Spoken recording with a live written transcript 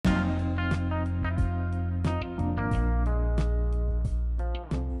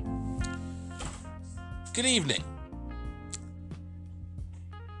Good evening.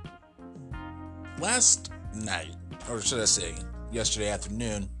 Last night, or should I say, yesterday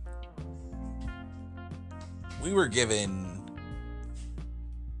afternoon, we were given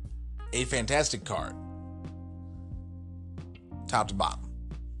a fantastic card, top to bottom.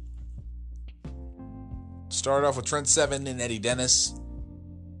 Started off with Trent Seven and Eddie Dennis,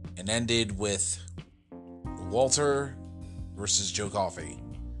 and ended with Walter versus Joe Coffey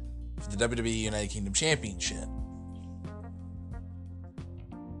for the WWE United Kingdom Championship.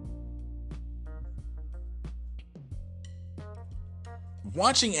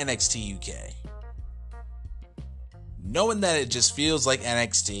 Watching NXT UK, knowing that it just feels like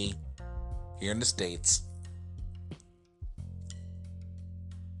NXT here in the States,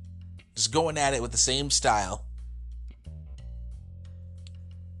 just going at it with the same style,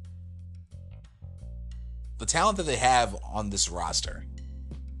 the talent that they have on this roster,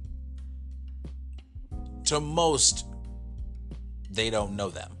 to most, they don't know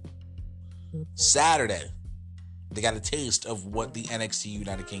them. Saturday, they got a taste of what the NXT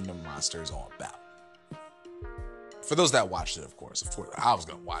United Kingdom roster is all about. For those that watched it, of course, I was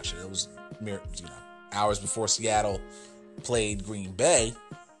going to watch it. It was mere, hours before Seattle played Green Bay.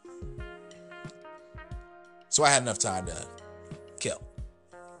 So I had enough time to kill.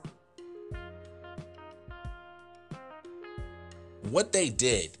 What they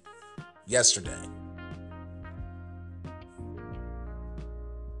did yesterday,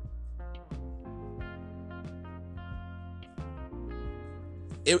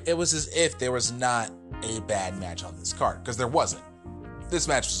 it was as if there was not a bad match on this card, because there wasn't. This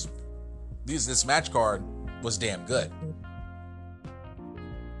match card was damn good.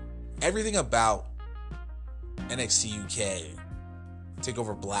 Everything about NXT UK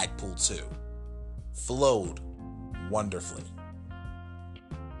TakeOver Blackpool 2 flowed wonderfully.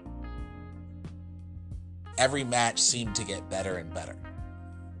 Every match seemed to get better and better.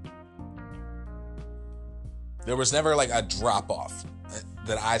 There was never like a drop off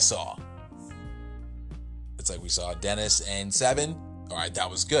that I saw. It's like we saw Dennis and Seven. All right, that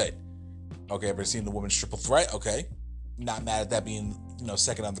was good. Okay, ever seen the women's triple threat? Okay, not mad at that being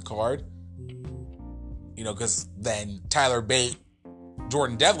second on the card. Because then Tyler Bate,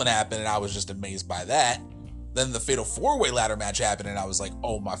 Jordan Devlin happened, and I was just amazed by that. Then the Fatal 4-Way ladder match happened, and I was like,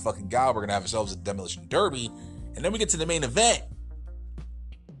 oh my fucking god, we're gonna have ourselves a Demolition Derby. And then we get to the main event,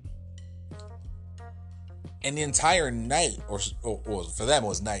 and the entire night, or for them it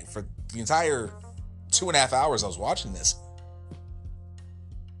was night, for the entire 2.5 hours I was watching this,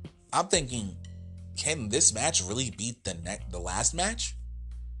 I'm thinking, can this match really beat the last match?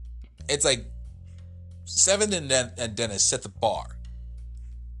 It's like Seven and Dennis set the bar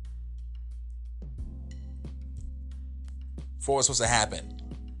for what's supposed to happen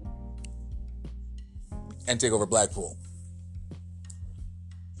and take over Blackpool.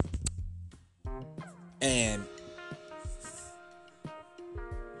 And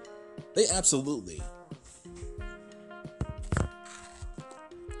they absolutely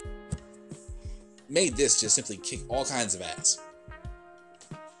made this just simply kick all kinds of ass.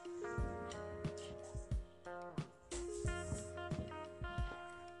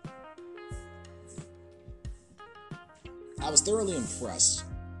 I was thoroughly impressed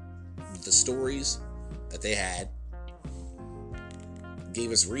with the stories that they had.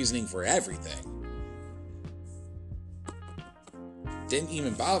 Gave us reasoning for everything. Didn't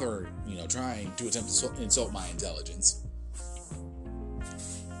even bother, trying to attempt to insult my intelligence.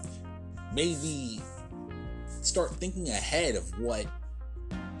 Made me start thinking ahead of what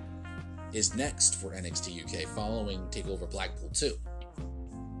is next for NXT UK following TakeOver Blackpool 2.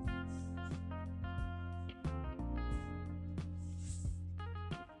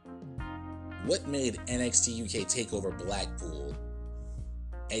 What made NXT UK TakeOver Blackpool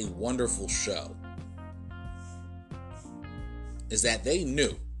a wonderful show is that they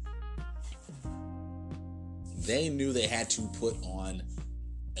knew they had to put on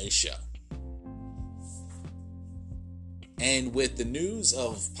a show. And with the news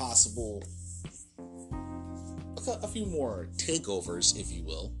of possible a few more takeovers, if you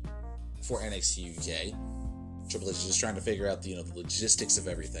will, for NXT UK, Triple H is just trying to figure out the logistics of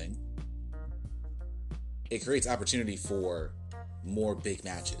everything. It creates opportunity for more big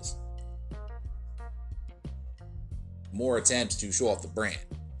matches. More attempts to show off the brand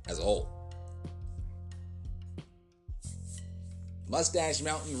as a whole. Mustache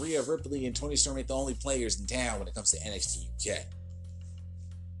Mountain, Rhea Ripley, and Toni Storm ain't the only players in town when it comes to NXT UK.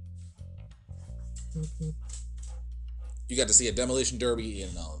 You got to see a Demolition Derby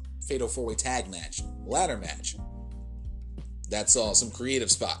and a Fatal 4-Way tag match, ladder match. That saw some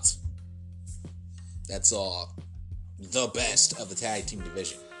creative spots that saw the best of the tag team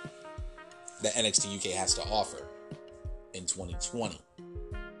division that NXT UK has to offer in 2020.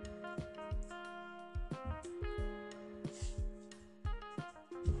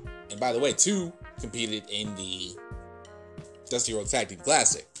 And by the way, 2 competed in the Dusty World Tag Team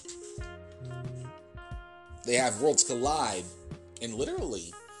Classic. They have Worlds Collide in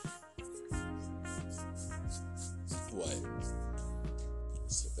literally, what?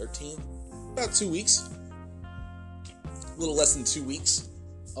 It's the 13th? About 2 weeks. A little less than 2 weeks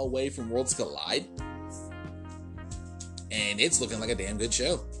away from Worlds Collide. And it's looking like a damn good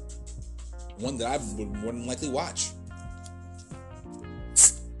show. One that I would more than likely watch.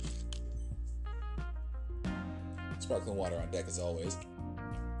 Sparkling water on deck as always.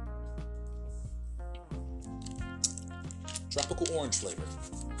 Tropical orange flavor.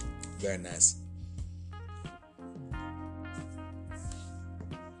 Very nice.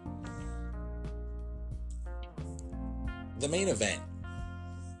 The main event.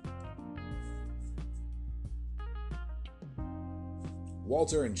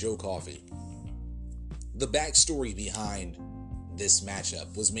 Walter and Joe Coffey. The backstory behind this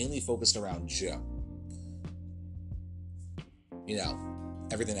matchup was mainly focused around Joe. You know,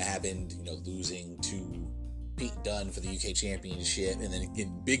 everything that happened, losing to Pete Dunne for the UK Championship and then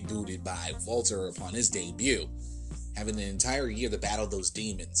getting big booted by Walter upon his debut. Having an entire year to battle those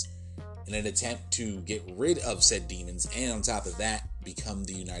demons in an attempt to get rid of said demons and on top of that, become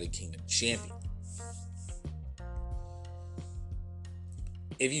the United Kingdom champion.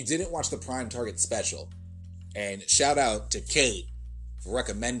 If you didn't watch the Prime Target special, and shout out to Kate for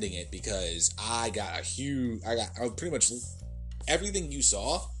recommending it because I got pretty much everything you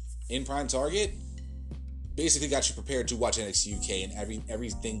saw in Prime Target basically got you prepared to watch NXT UK and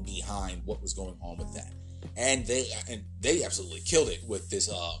everything behind what was going on with that. And they absolutely killed it with this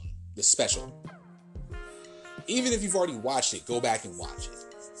special. Even if you've already watched it, go back and watch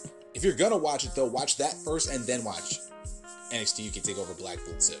it. If you're gonna watch it though, watch that first and then watch NXT UK TakeOver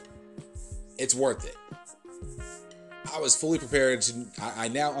Blackpool 2. It's worth it. I was fully prepared to. I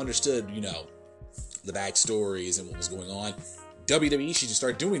now understood, the backstories and what was going on. WWE should just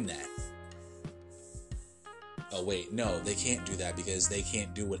start doing that. Oh wait, no, they can't do that because they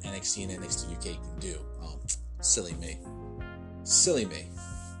can't do what NXT and NXT UK can do. Oh, silly me. Silly me.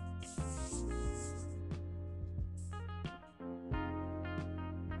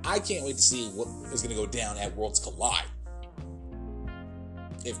 I can't wait to see what is going to go down at Worlds Collide.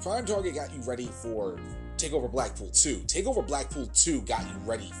 If Prime Target got you ready for TakeOver Blackpool 2, TakeOver Blackpool 2 got you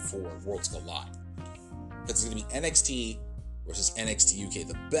ready for Worlds Collide. Because it's going to be NXT versus NXT UK,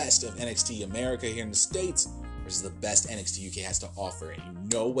 the best of NXT America here in the States versus the best NXT UK has to offer. And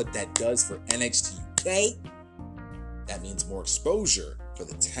you know what that does for NXT UK? That means more exposure for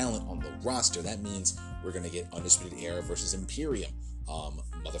the talent on the roster. That means we're going to get Undisputed Era versus Imperium.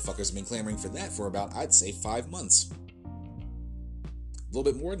 Motherfuckers have been clamoring for that for about, I'd say, 5 months. A little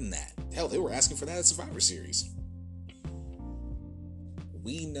bit more than that. Hell, they were asking for that at Survivor Series.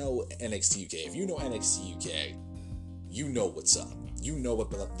 We know NXT UK. If you know NXT UK, you know what's up. You know what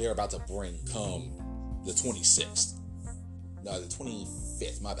they're about to bring come the 26th. No, the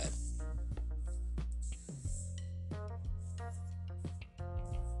 25th, my bad.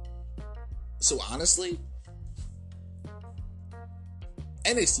 So honestly,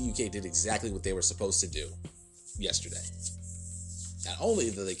 NXT UK did exactly what they were supposed to do yesterday. Not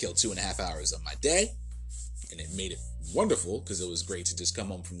only did they kill 2.5 hours of my day, and it made it wonderful because it was great to just come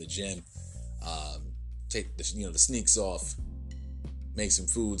home from the gym, take the sneaks off, make some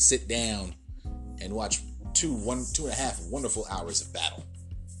food, sit down, and watch 2.5 wonderful hours of battle.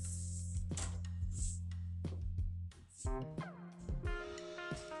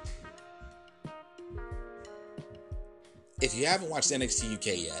 If you haven't watched NXT UK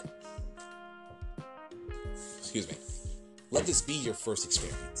yet, let this be your first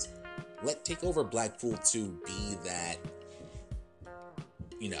experience. Let TakeOver Blackpool 2 be that,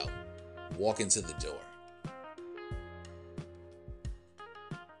 walk into the door.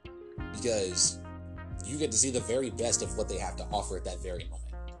 Because you get to see the very best of what they have to offer at that very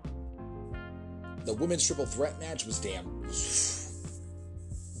moment. The women's triple threat match was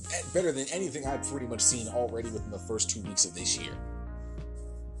better than anything I've pretty much seen already within the first 2 weeks of this year.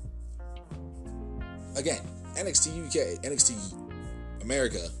 Again, NXT UK, NXT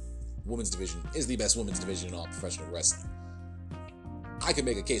America women's division is the best women's division in all professional wrestling. I could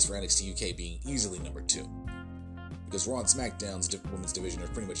make a case for NXT UK being easily number 2. Because Raw and SmackDown's women's division are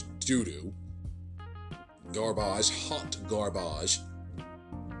pretty much doo-doo. Garbage, hot garbage.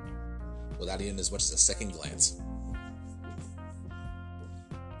 Without even as much as a second glance.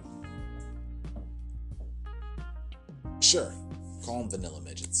 Sure, call them vanilla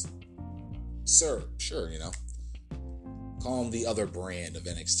midgets. Sure, call them the other brand of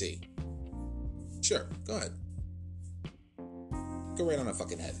NXT. Sure, go ahead. Go right on a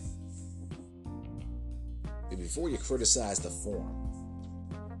fucking head. But before you criticize the form,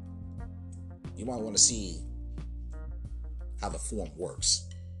 you might want to see how the form works.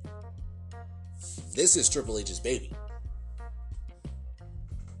 This is Triple H's baby.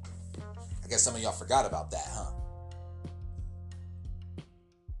 I guess some of y'all forgot about that, huh?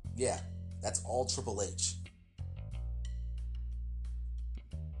 Yeah, that's all Triple H.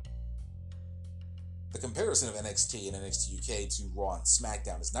 The comparison of NXT and NXT UK to Raw and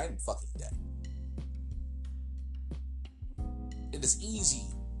SmackDown is night and fucking day. It is easy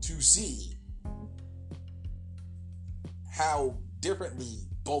to see how differently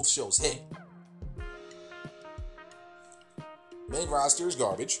both shows hit. Main roster is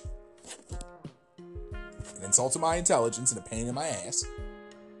garbage. An insult to my intelligence and a pain in my ass.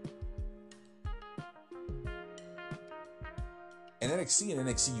 And NXT and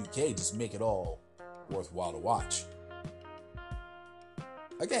NXT UK just make it all worthwhile to watch.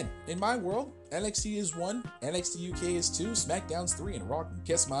 Again, in my world, NXT is 1, NXT UK is 2, SmackDown's 3, and Raw can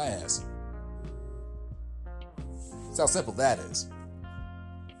kiss my ass. That's how simple that is.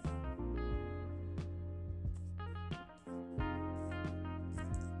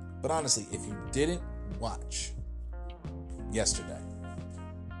 But honestly, if you didn't watch yesterday,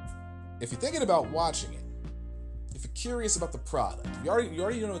 if you're thinking about watching it, if you're curious about the product, you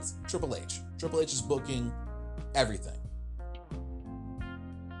already know it's Triple H. Triple H is booking everything.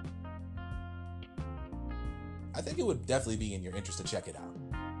 I think it would definitely be in your interest to check it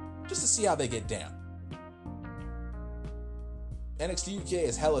out, just to see how they get down. NXT UK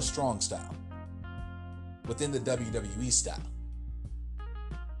is hella strong style within the WWE style.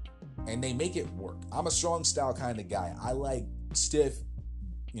 And they make it work. I'm a strong style kind of guy. I like stiff,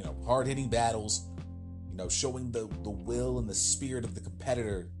 hard-hitting battles, showing the will and the spirit of the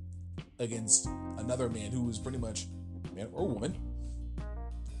competitor against another man who is pretty much, man or woman,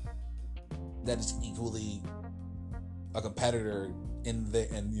 that is equally a competitor in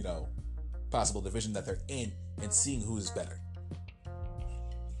the possible division that they're in, and seeing who is better.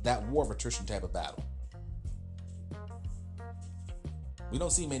 That war of attrition type of battle. We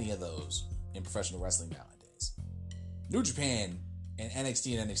don't see many of those in professional wrestling nowadays. New Japan and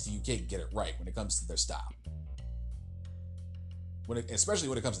NXT and NXT UK get it right when it comes to their style. Especially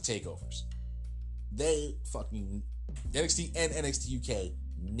when it comes to takeovers. They fucking, NXT and NXT UK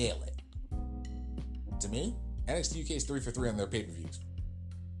nail it. To me, NXT UK is 3 for 3 on their pay-per-views.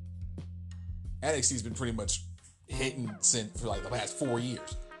 NXT's been pretty much hitting for like the past 4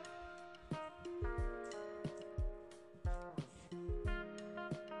 years.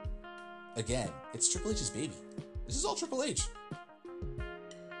 Again, it's Triple H's baby. This is all Triple H.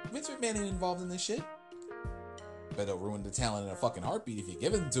 Vince McMahon ain't involved in this shit. But he'll ruin the talent in a fucking heartbeat if you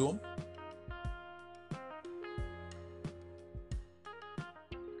give it to him.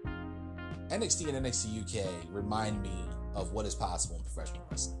 NXT and NXT UK remind me of what is possible in professional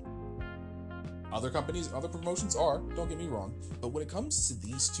wrestling. Other companies, other promotions are, don't get me wrong, but when it comes to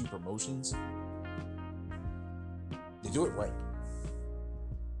these two promotions, they do it right.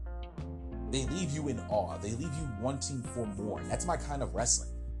 They leave you in awe. They leave you wanting for more. And that's my kind of wrestling.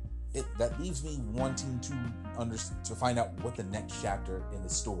 That leaves me wanting to find out what the next chapter in the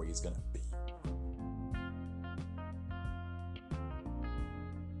story is going to be.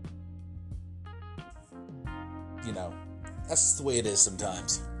 That's just the way it is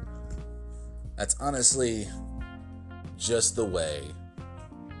sometimes. That's honestly just the way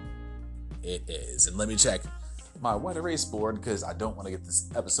it is. And let me check my wide erase board because I don't want to get this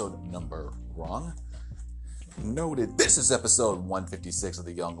episode number wrong. Noted, this is episode 156 of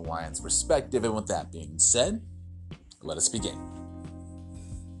the Young Alliance Perspective. And with that being said, let us begin.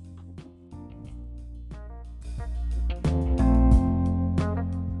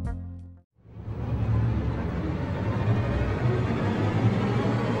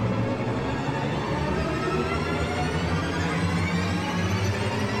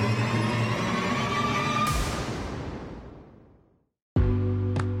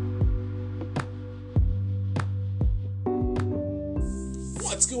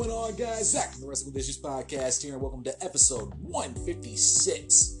 What's going on, guys? Zach from the Wrestling with Issues podcast here, and welcome to episode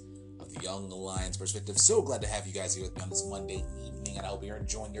 156 of the Young Alliance Perspective. So glad to have you guys here with me on this Monday evening, and I hope you're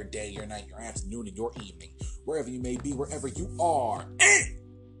enjoying your day, your night, your afternoon, and your evening, wherever you may be, wherever you are in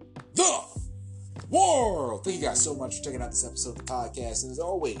the world. Thank you guys so much for checking out this episode of the podcast, and as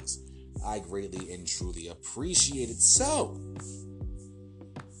always, I greatly and truly appreciate it. So,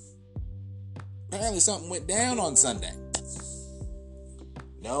 apparently something went down on Sunday.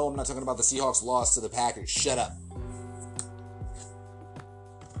 No, I'm not talking about the Seahawks loss to the Packers. Shut up.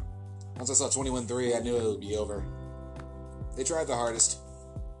 Once I saw 21-3, I knew it would be over. They tried the hardest.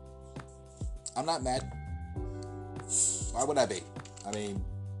 I'm not mad. Why would I be? I mean,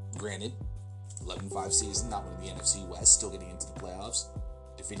 granted, 11-5 season, not winning the NFC West, still getting into the playoffs,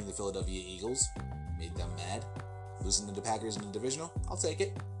 defeating the Philadelphia Eagles, made them mad. Losing to the Packers in the divisional, I'll take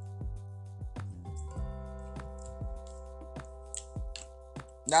it.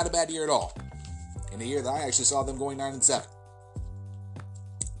 Not a bad year at all. In a year that I actually saw them going 9-7.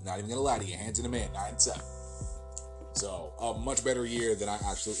 Not even gonna lie to you, hands in the man, 9-7. So a much better year than I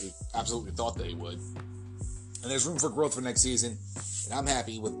absolutely thought they would. And there's room for growth for next season. And I'm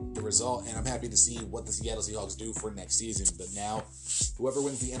happy with the result, and I'm happy to see what the Seattle Seahawks do for next season. But now, whoever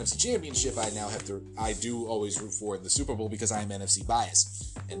wins the NFC Championship, I do always root for in the Super Bowl because I am NFC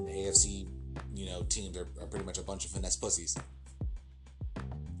biased. And the AFC, teams are pretty much a bunch of finesse pussies.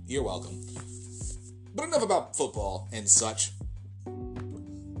 You're welcome. But enough about football and such.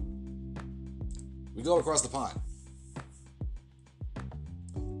 We go across the pond.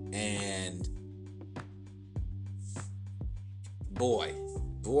 And boy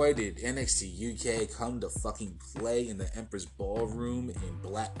did NXT UK come to fucking play in the Empress Ballroom in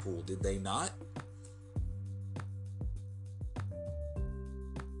Blackpool, did they not?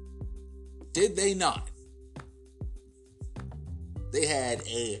 Did they not? They had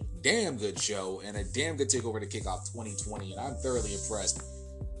a damn good show and a damn good takeover to kick off 2020, and I'm thoroughly impressed.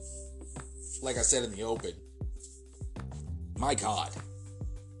 Like I said in the open, my God.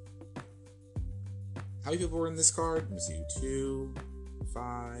 How many people were in this card? Let me see. 2,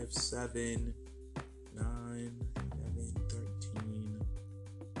 5, 7, 9, 11, 13,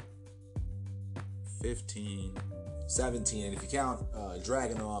 15, 17. And if you count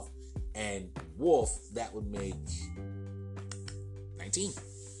Dragunov and Wolf, that would make 19.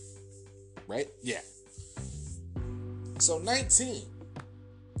 Right? Yeah. So 19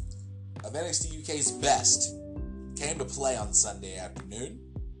 of NXT UK's best came to play on Sunday afternoon,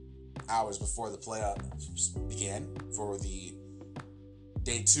 hours before the playoffs began for the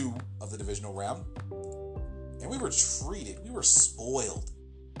day 2 of the divisional round. And we were spoiled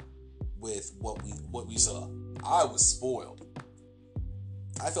with what we saw. I was spoiled.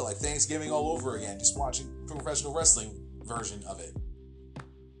 I felt like Thanksgiving all over again, just watching professional wrestling version of it.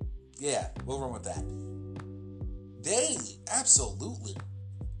 Yeah, we'll run with that. They absolutely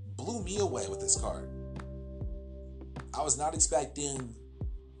blew me away with this card. I was not expecting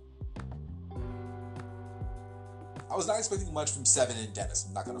much from Seven and Dennis,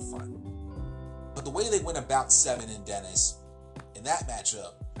 I'm not going to front. But the way they went about Seven and Dennis in that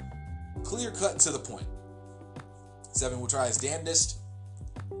matchup, clear cut to the point. Seven would try his damnedest,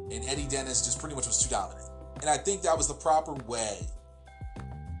 and Eddie Dennis just pretty much was too dominant. And I think that was the proper way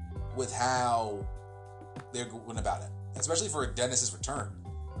with how they went about it, especially for Dennis's return.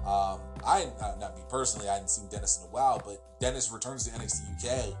 Not me personally, I hadn't seen Dennis in a while, but Dennis returns to NXT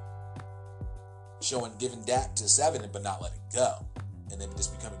UK, giving that to Seven, but not letting go. And then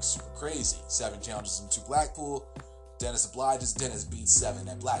just becoming super crazy. Seven challenges him to Blackpool. Dennis obliges. Dennis beats Seven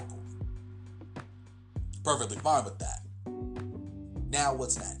at Blackpool. Perfectly fine with that. Now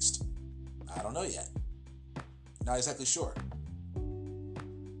what's next? I don't know yet. Not exactly sure.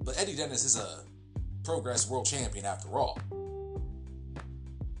 But Eddie Dennis is a Progress World Champion after all.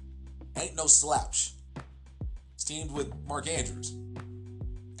 Ain't no slouch. He's teamed with Mark Andrews.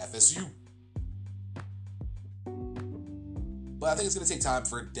 FSU. But I think it's going to take time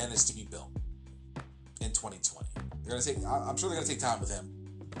for Dennis to be built in 2020. I'm sure they're going to take time with him.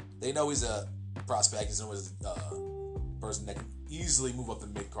 They know he's a prospect. He's always a person that can easily move up the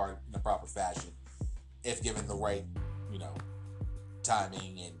mid-card in a proper fashion if given the right,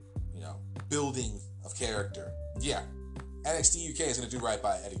 timing and, building of character. Yeah, NXT UK is going to do right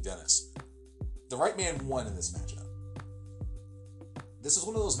by Eddie Dennis. The right man won in this matchup. This is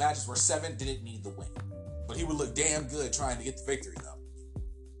one of those matches where Seven didn't need the win, but he would look damn good trying to get the victory, though.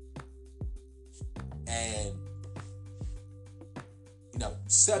 And,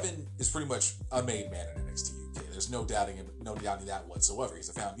 Seven is pretty much a made man in NXT UK. There's no doubting that whatsoever. He's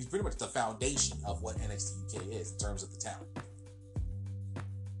pretty much the foundation of what NXT UK is in terms of the talent.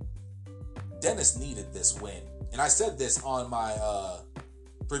 Dennis needed this win. And I said this on my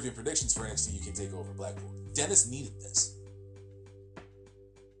preview predictions for NXT UK TakeOver Blackpool. Dennis needed this.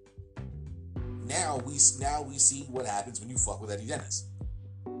 Now we see what happens when you fuck with Eddie Dennis.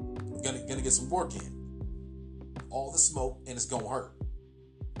 Gonna get some work in. All the smoke, and it's gonna hurt.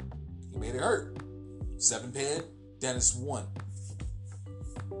 He made it hurt. 7 pin, Dennis won.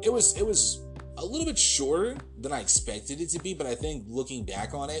 It was a little bit shorter than I expected it to be, but I think looking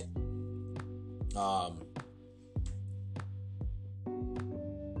back on it,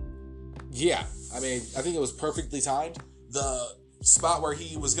 yeah, I mean, I think it was perfectly timed. The spot where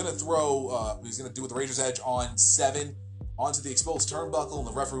he was gonna throw, he was gonna do with the Razor's Edge on 7 onto the exposed turnbuckle, and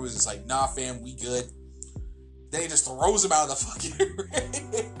the referee was just like, "Nah, fam, we good." Then he just throws him out of the fucking ring.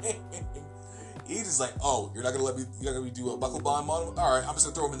 He's just like, "Oh, you're not gonna let me do a buckle bomb on him? All right, I'm just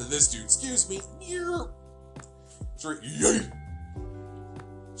gonna throw him into this dude. Excuse me." Straight yeet.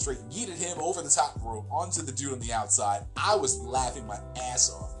 Straight yeeted him over the top rope onto the dude on the outside. I was laughing my ass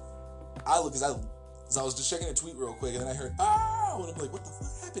off. I was just checking a tweet real quick, and then I heard, "Oh," and I'm like, "What the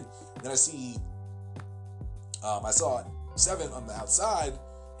fuck happened?" And then I saw 7 on the outside,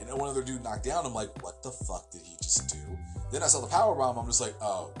 and then one other dude knocked down. I'm like, "What the fuck did he just do?" Then I saw the powerbomb. I'm just like,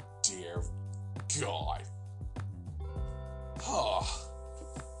 "Oh dear God."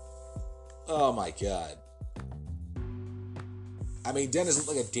 Oh my God. I mean, Dennis looked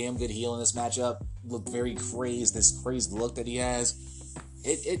like a damn good heel in this matchup. Looked very crazed. This crazed look that he has.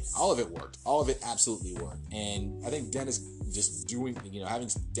 It all of it worked. All of it absolutely worked. And I think Dennis just having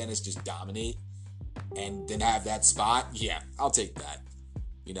Dennis just dominate and then have that spot, yeah, I'll take that.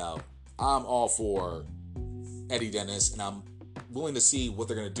 I'm all for Eddie Dennis, and I'm willing to see what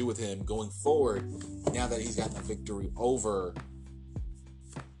they're going to do with him going forward now that he's gotten a victory over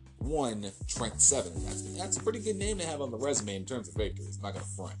Trent Seven. That's a pretty good name to have on the resume in terms of victories. I'm not going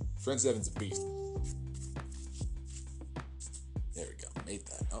to front. Trent Seven's a beast. There we go. Made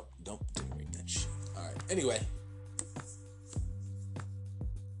that. Oh, don't make that shit. Alright. Anyway.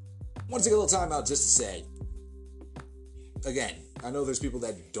 Want to take a little time out just to say, again, I know there's people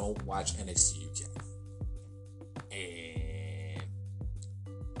that don't watch NXT UK. And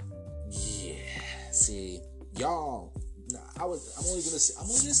yeah, see, y'all, I'm only gonna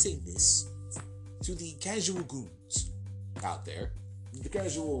say this to the casual goons out there, the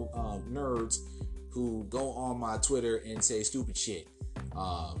casual nerds who go on my Twitter and say stupid shit.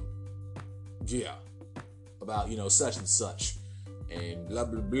 Yeah. About, such and such. And blah,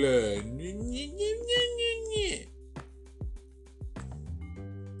 blah, blah.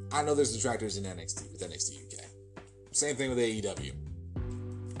 I know there's detractors in NXT, with NXT UK. Same thing with AEW.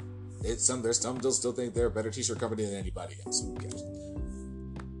 There's some still think they're a better t-shirt company than anybody else. Who cares?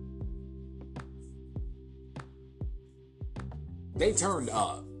 They turned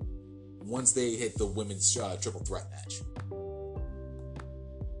up once they hit the women's triple threat match.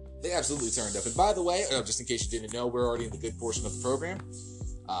 They absolutely turned up. And by the way, just in case you didn't know, we're already in the good portion of the program.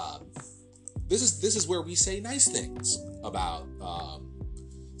 This is where we say nice things about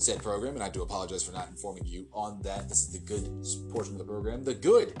said program, and I do apologize for not informing you on that. This is the good portion of the program. The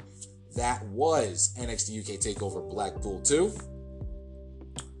good that was NXT UK TakeOver Blackpool 2.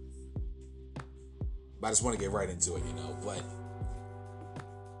 But I just want to get right into it, But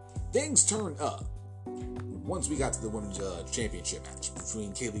things turned up once we got to the Women's Championship match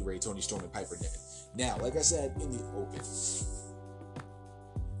between Kaylee Ray, Toni Storm, and Piper Niven. Now, like I said in the open,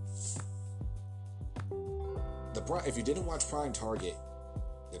 if you didn't watch Prime Target,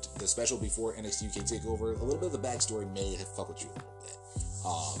 the special before NXT UK TakeOver, a little bit of the backstory may have fucked with you a little bit.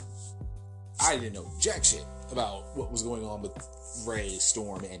 I didn't know jack shit about what was going on with Ray,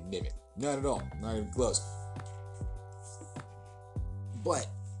 Storm, and Niven. Not at all. Not even close. But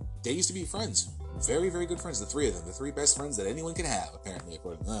they used to be friends. Very, very good friends. The three of them. The three best friends that anyone can have, apparently,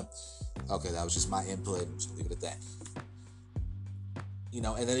 according to them. Okay, that was just my input. I'm just going to leave it at that.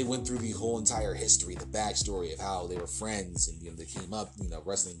 And then they went through the whole entire history, the backstory of how they were friends, and, they came up,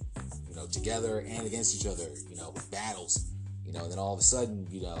 wrestling, together and against each other, with battles, and then all of a sudden,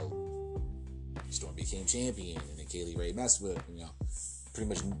 Storm became champion, and then Kaylee Ray messed with, pretty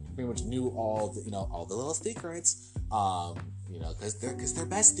much knew all the little secrets, because they're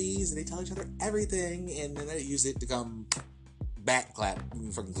besties, and they tell each other everything, and then they use it to come back clap,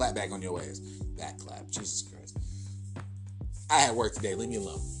 fucking clap back on your ass. Back clap, Jesus Christ. I had work today, leave me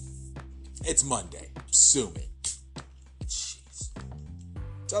alone. It's Monday, sue me. Jeez.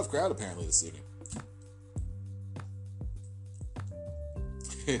 Tough crowd apparently this evening.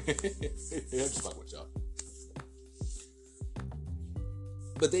 I'm just fucking with y'all.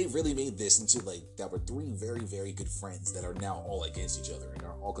 But they really made this into that were three very, very good friends that are now all against each other and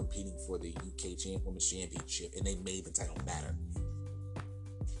are all competing for the UK Women's Championship, and they made the title matter.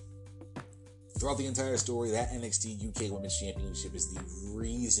 Throughout the entire story, that NXT UK Women's Championship is the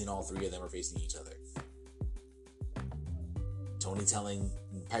reason all three of them are facing each other. Toni telling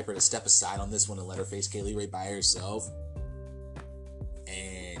Piper to step aside on this one and let her face Kaylee Ray by herself.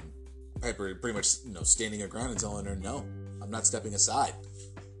 And Piper pretty much, standing her ground and telling her, no, I'm not stepping aside.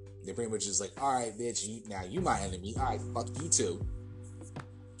 They pretty much just like, all right, bitch, now you my enemy. All right, fuck you too.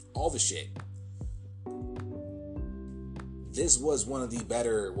 All the shit. This was one of the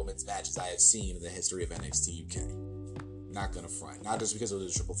better women's matches I have seen in the history of NXT UK. Not gonna front. Not just because it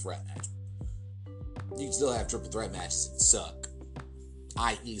was a triple threat match. You can still have triple threat matches that suck.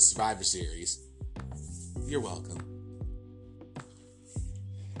 I.e. Survivor Series. You're welcome.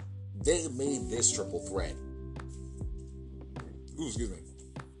 They made this triple threat. Ooh, excuse me.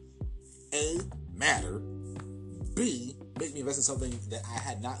 A, matter. B, make me invest in something that I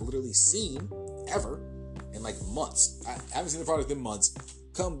had not literally seen ever in like months. I haven't seen the product in months.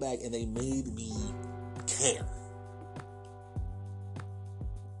 Come back and they made me care.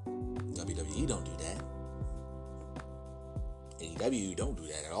 WWE don't do that. AEW don't do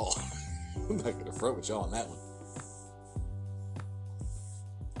that at all. I'm not gonna front with y'all on that one.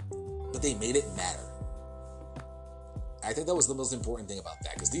 But they made it matter. I think that was the most important thing about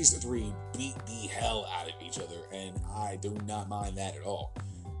that, because these three beat the hell out of each other, and I do not mind that at all.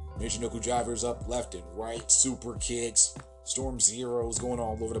 Michinoku drivers up left and right, super kicks, Storm Zeros going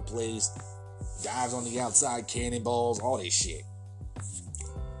all over the place, dives on the outside, cannonballs, all this shit.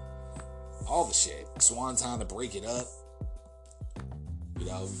 All the shit. Swanton to break it up. You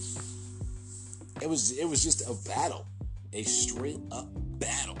know, it was just a battle, a straight up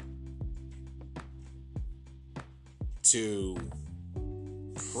battle to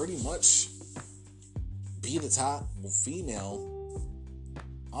pretty much be the top female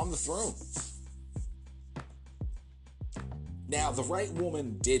on the throne. Now, the right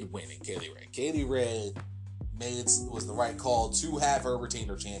woman did win in Kaylee Ray. Kaylee Ray was the right call to have her retain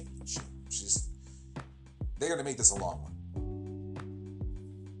her championship. They're going to make this a long one.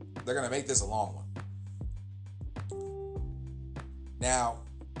 They're going to make this a long one. Now,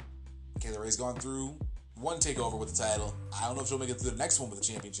 Kaylee Ray's gone through one takeover with the title. I don't know if she'll make it through the next one with the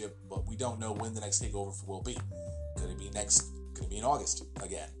championship, but we don't know when the next takeover will be. Could it be in August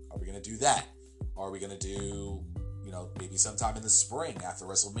again? Are we going to do that? Are we going to do, maybe sometime in the spring after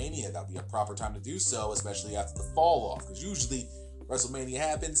WrestleMania? That'd be a proper time to do so, especially after the fall off, because usually WrestleMania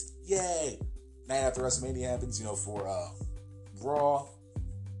happens, yay! Night after WrestleMania happens, for Raw,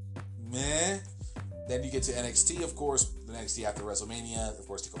 meh. Then you get to NXT, of course, the NXT after WrestleMania, of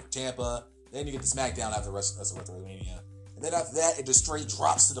course, take over Tampa. Then you get to SmackDown after WrestleMania. And then after that, it just straight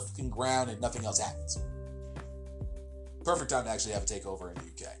drops to the fucking ground and nothing else happens. Perfect time to actually have a takeover in the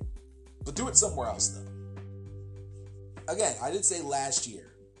UK. But do it somewhere else, though. Again, I did say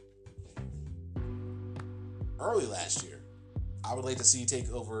early last year, I would like to see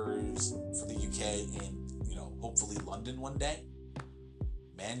takeovers for the UK in, hopefully London one day.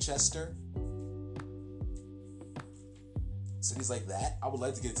 Manchester. Cities like that. I would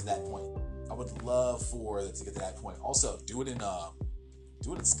like to get to that point. I would love for it to get to that point. Also, do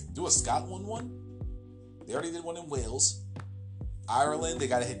a Scotland one. They already did one in Wales. Ireland, they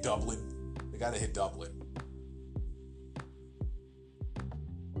gotta hit Dublin.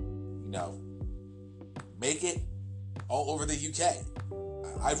 Make it all over the UK.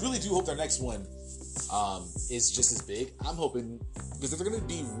 I really do hope their next one is just as big. I'm hoping, because if they're gonna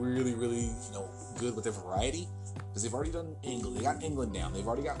be really, really, good with their variety, because they've already done England. They got England down. They've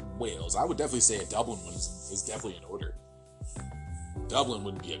already got Wales. I would definitely say a Dublin one is definitely in order. Dublin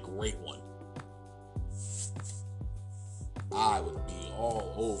would be a great one. I would be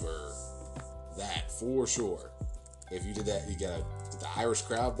all over that for sure. If you did that, you got the Irish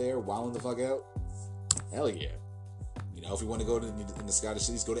crowd there wilding the fuck out. Hell yeah. If you want to go in the Scottish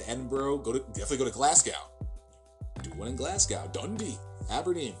cities, go to Edinburgh. Definitely go to Glasgow. Do one in Glasgow. Dundee.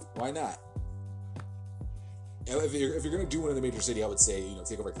 Aberdeen. Why not? If you're going to do one in a major city, I would say,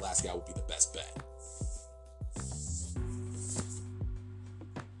 take over Glasgow would be the best bet.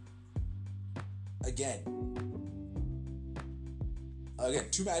 Again,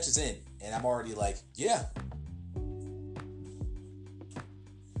 2 matches in, and I'm already like, yeah.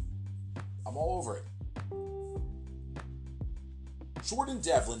 I'm all over it. Jordan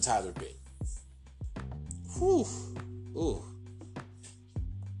Devlin, Tyler Bate. Whew. Ooh.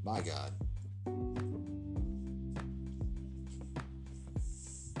 My God.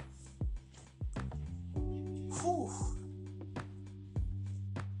 Whew.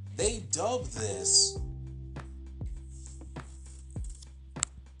 They dubbed this.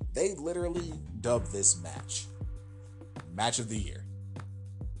 They literally dubbed this match of the year.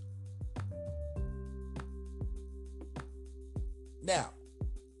 Now,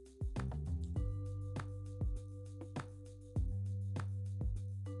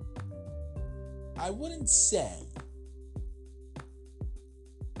 I wouldn't say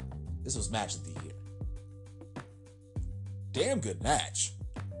this was match of the year. Damn good match.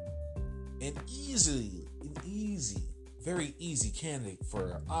 an very easy candidate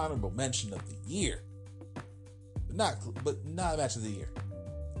for honorable mention of the year. But not a match of the year.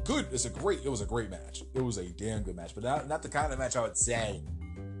 Good. It was a great match. It was a damn good match, but not the kind of match I would say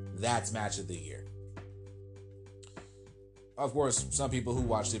that's match of the year. Of course, some people who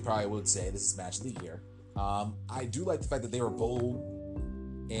watched it probably would say this is match of the year. I do like the fact that they were bold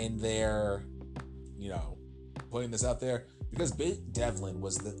in their, putting this out there, because Bate Devlin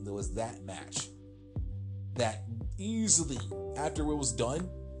was that match that easily, after it was done,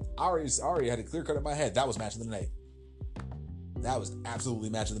 I already had it clear cut in my head. That was match of the night. That was absolutely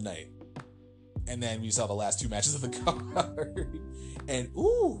match of the night. And then we saw the last two matches of the card. And,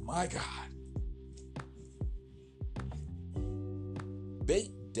 ooh, my God.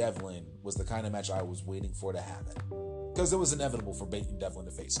 Bate Devlin was the kind of match I was waiting for to happen. Because it was inevitable for Bate and Devlin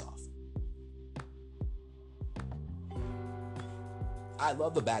to face off. I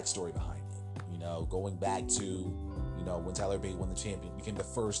love the backstory behind it. Going back to, when Tyler Bate won the champion, became the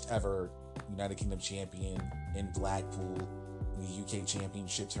first ever United Kingdom champion in Blackpool in the UK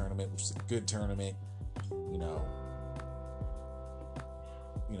Championship tournament, which is a good tournament.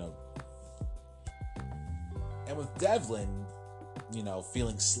 And with Devlin,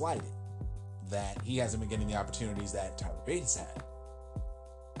 feeling slighted that he hasn't been getting the opportunities that Tyler Bates had.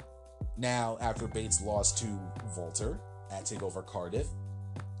 Now, after Bates lost to Volter at TakeOver Cardiff,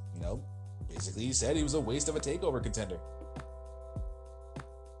 basically he said he was a waste of a TakeOver contender.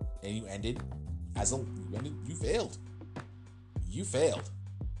 And you failed. You failed.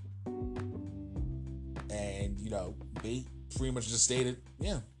 And, Bate pretty much just stated,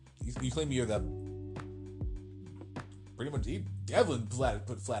 yeah, you claim you're the... Pretty much, Devlin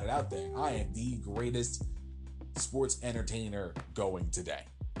put flat out there. I am the greatest sports entertainer going today.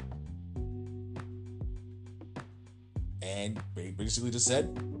 And basically just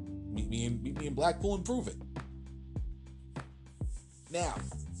said, meet me in Blackpool and prove it. Now,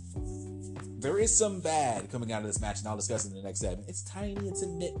 there is some bad coming out of this match, and I'll discuss it in the next segment. It's tiny, it's a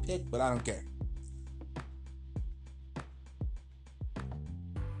nitpick, but I don't care.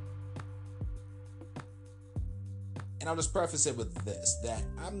 And I'll just preface it with this, that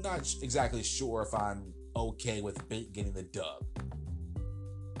I'm not exactly sure if I'm okay with Bate getting the dub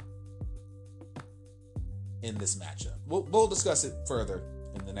in this matchup. We'll discuss it further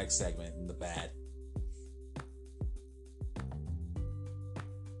in the next segment, in the bad.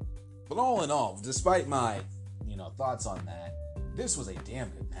 But all in all, despite my, thoughts on that, this was a damn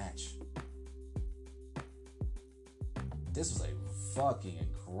good match. This was a fucking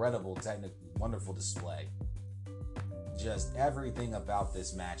incredible, technical, wonderful display. Just everything about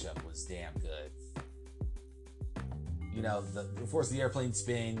this matchup was damn good. Of course, the airplane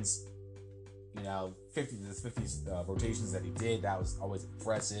spins, 50 rotations that he did, that was always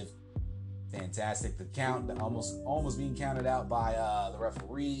impressive. Fantastic. The count, almost being counted out by the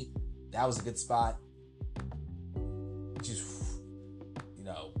referee, that was a good spot. Just,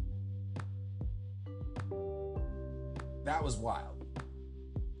 that was wild.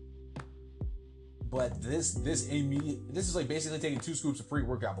 But this is like basically taking 2 scoops of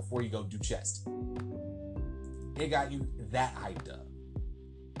pre-workout before you go do chest. It got you that hyped up.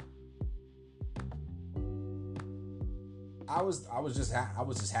 I was just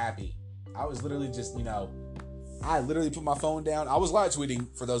happy. I was literally just, I literally put my phone down. I was live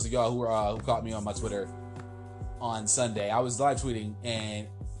tweeting for those of y'all who caught me on my Twitter on Sunday. I was live tweeting, and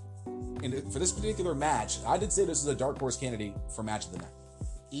for this particular match, I did say this is a dark horse candidate for match of the night.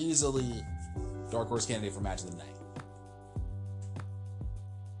 Easily dark horse candidate for match of the night.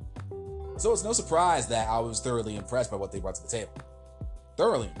 So it's no surprise that I was thoroughly impressed by what they brought to the table.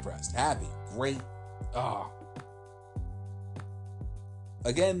 Thoroughly impressed. Happy. Great.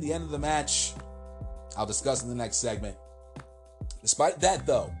 Again, the end of the match, I'll discuss in the next segment. Despite that,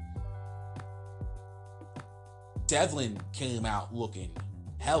 though, Devlin came out looking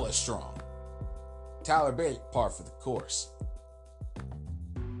hella strong. Tyler Bate, par for the course.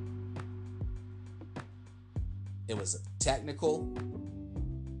 It was technical.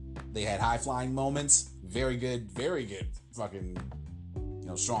 They had high-flying moments. Very good fucking,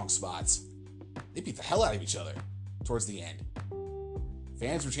 strong spots. They beat the hell out of each other towards the end.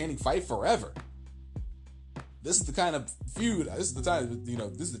 Fans were chanting "Fight Forever." This is the kind of feud. This is the time.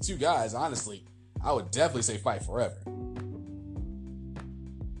 This is the two guys. Honestly, I would definitely say "Fight Forever."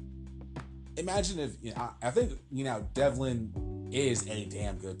 Imagine if I think Devlin is a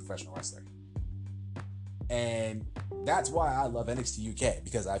damn good professional wrestler, and that's why I love NXT UK,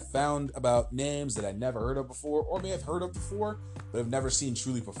 because I found about names that I never heard of before, or may have heard of before, but have never seen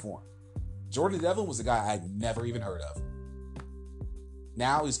truly perform. Jordan Devlin was a guy I'd never even heard of.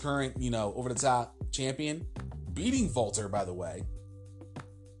 Now he's current, over the top champion, beating Walter, by the way,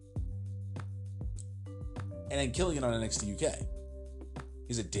 and then killing it on NXT UK.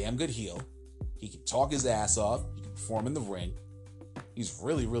 He's a damn good heel. He can talk his ass off. He can perform in the ring. He's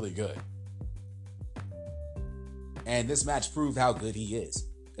really, really good. And this match proved how good he is,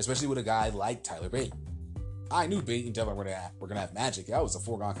 especially with a guy like Tyler Bate. I knew Bate and Devlin were going to have magic. That was a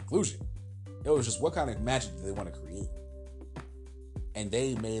foregone conclusion. It was just, what kind of magic do they want to create? And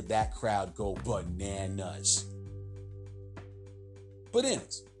they made that crowd go bananas.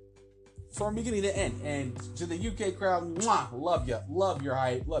 Bananas. From beginning to end. And to the UK crowd, mwah, love you. Love your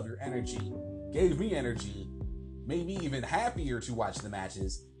hype. Love your energy. Gave me energy. Made me even happier to watch the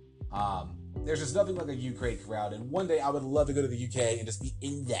matches. There's just nothing like a UK crowd. And one day I would love to go to the UK and just be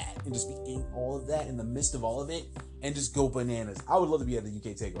in that. And just be in all of that, in the midst of all of it. And just go bananas. I would love to be at the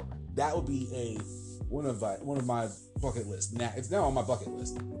UK TakeOver. That would be one of my bucket lists. Now, it's now on my bucket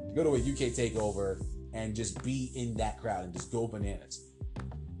list. To go to a UK TakeOver and just be in that crowd and just go bananas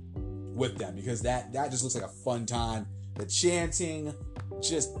with them. Because that just looks like a fun time. The chanting,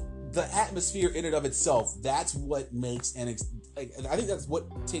 just the atmosphere in and of itself, that's what makes NXT... I think that's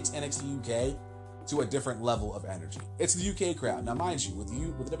what takes NXT UK to a different level of energy. It's the UK crowd. Now, mind you, with the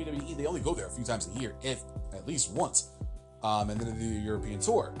WWE, they only go there a few times a year, if at least once, and then they do the European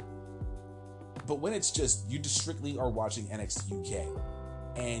tour. But when it's just, you just strictly are watching NXT UK,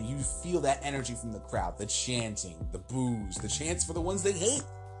 and you feel that energy from the crowd, the chanting, the boos, the chants for the ones they hate,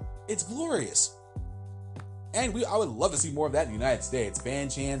 it's glorious. And I would love to see more of that in the United States. Fan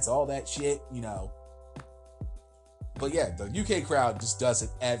chants, all that shit, But yeah, the UK crowd just does it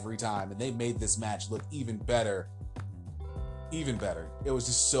every time, and they made this match look even better. Even better. It was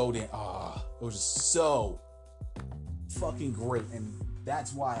just so it was just so fucking great, and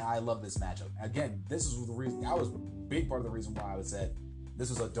that's why I love this matchup. Again, this is the reason, that was a big part of the reason why I said this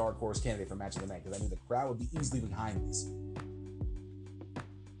was a dark horse candidate for match of the night, because I knew the crowd would be easily behind this.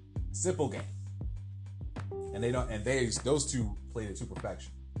 Simple game. And those two played it to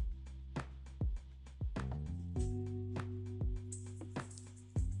perfection.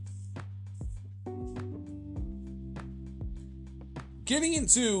 Getting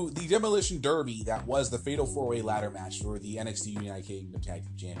into the Demolition Derby that was the Fatal 4-Way ladder match for the NXT United Kingdom Tag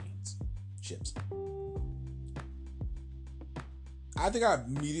Team Championships. I think I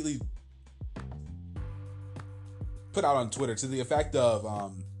immediately put out on Twitter to the effect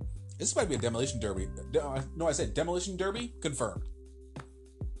of, this might be a Demolition Derby. No, I said Demolition Derby confirmed.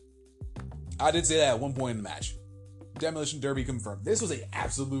 I did say that at one point in the match. Demolition Derby confirmed. This was an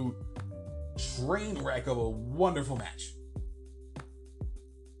absolute train wreck of a wonderful match.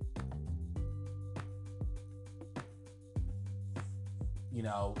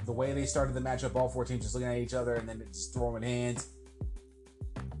 The way they started the matchup, all 4 teams just looking at each other and then just throwing hands.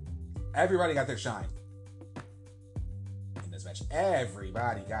 Everybody got their shine in this match.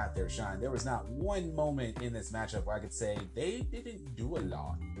 Everybody got their shine. There was not one moment in this matchup where I could say they didn't do a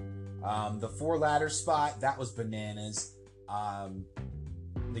lot. The 4 ladder spot, that was bananas. The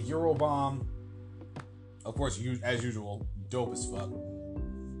Eurobomb, of course, as usual, dope as fuck.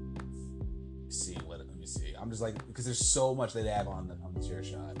 Let me see. I'm just like, because there's so much they have on the chair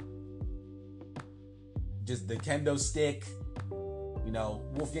shot. Just the kendo stick,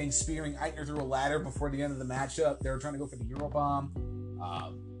 Wolfgang spearing Eichner through a ladder before the end of the matchup. They were trying to go for the Eurobomb.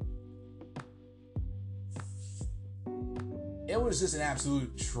 It was just an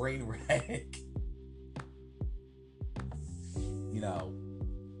absolute train wreck.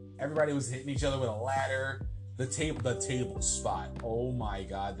 Everybody was hitting each other with a ladder. The table spot. Oh my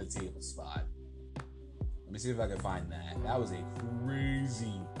god, the table spot. Let me see if I can find that. That was a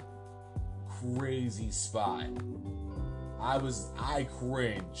crazy spot. I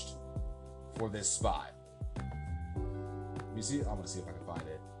cringed for this spot. Let me see. I'm gonna see if I can find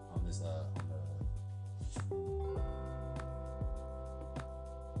it on this.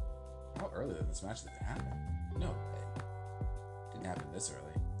 How early did this match happen? No way. Didn't happen this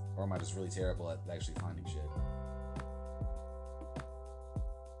early. Or am I just really terrible at actually finding shit?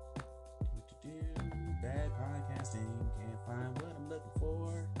 Bad podcasting, can't find what I'm looking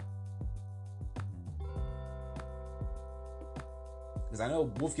for. Because I know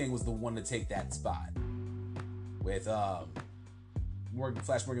Wolfgang was the one to take that spot with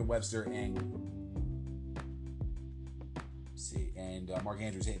Flash Morgan Webster and Mark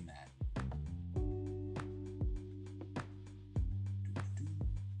Andrews hitting that.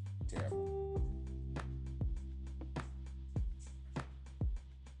 Terrible.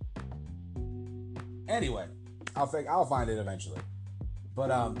 Anyway, I'll find it eventually. But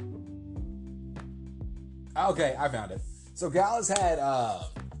okay, I found it. So Gallus had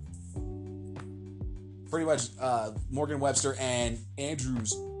pretty much Morgan Webster and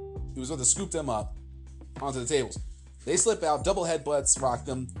Andrews. He was going to scoop them up onto the tables. They slip out, double headbutts, rock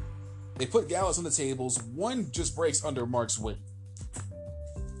them. They put Gallus on the tables. One just breaks under Mark's weight.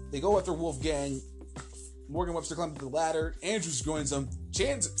 They go after Wolfgang. Morgan Webster climbs the ladder. Andrews joins them.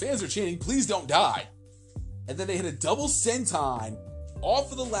 Fans are chanting, "Please don't die." And then they hit a double senton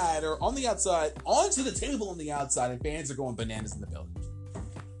off of the ladder on the outside, onto the table on the outside, and fans are going bananas in the building.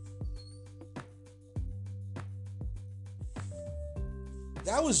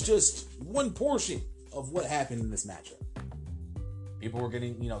 That was just one portion of what happened in this matchup. People were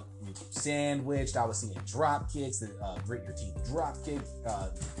getting, sandwiched. I was seeing drop kicks, the grit your teeth drop kick.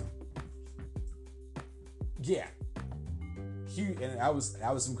 Yeah. Huge, and that was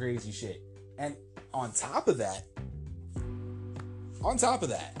some crazy shit. And on top of that,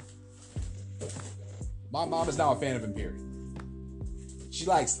 my mom is now a fan of Imperium. She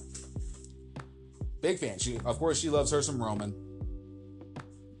likes them. Big fan. Of course, she loves her some Roman.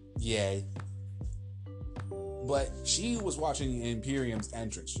 Yay. But she was watching Imperium's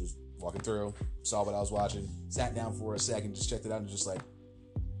entrance. She was walking through, saw what I was watching, sat down for a second, just checked it out, and just like,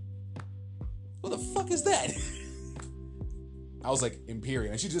 what the fuck is that? I was like,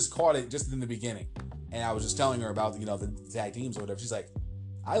 Imperium. And she just caught it just in the beginning. And I was just telling her about, the tag teams or whatever. She's like,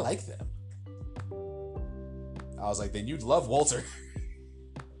 I like them. I was like, then you'd love Walter.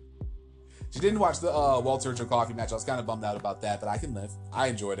 She didn't watch the Walter Joe Coffey match. I was kind of bummed out about that, but I can live. I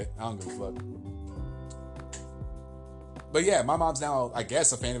enjoyed it. I don't give a fuck. But yeah, my mom's now, I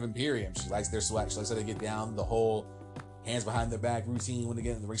guess, a fan of Imperium. She likes their swag. She likes how they get down, the whole hands behind their back routine when they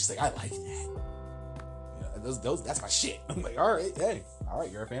get in the ring. She's like, I like that. Those that's my shit. I'm like, all right, hey, all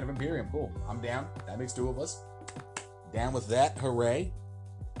right, you're a fan of Imperium. Cool. I'm down. That makes two of us. Down with that. Hooray.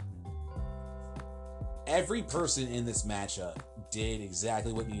 Every person in this matchup did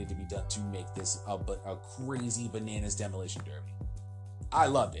exactly what needed to be done to make this a crazy bananas demolition derby. I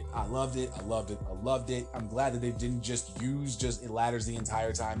loved it. I loved it. I loved it. I loved it. I'm glad that they didn't just use ladders the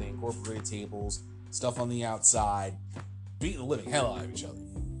entire time. They incorporated tables, stuff on the outside, beating the living hell out of each other.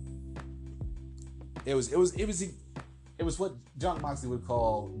 It was what Jon Moxley would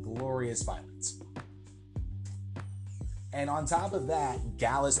call glorious violence. And on top of that,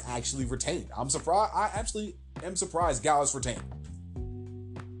 Gallus actually retained. I'm surprised. I actually am surprised Gallus retained.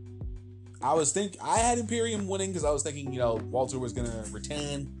 I had Imperium winning because I was thinking, Walter was gonna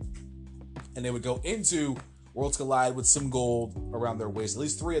retain, and they would go into Worlds Collide with some gold around their waist. At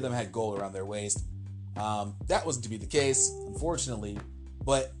least 3 of them had gold around their waist. That wasn't to be the case, unfortunately.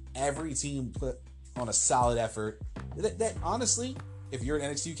 But every team put on a solid effort. That honestly, if you're an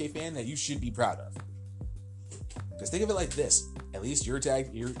NXT UK fan, that you should be proud of. Because think of it like this: at least their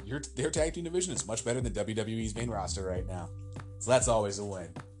tag team division is much better than WWE's main roster right now. So that's always a win.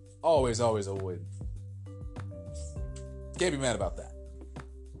 Always a win. Can't be mad about that.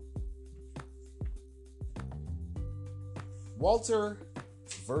 Walter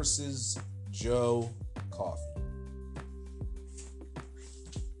versus Joe Coffey.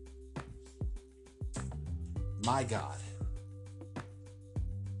 My God.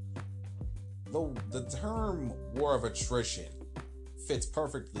 The term war of attrition fits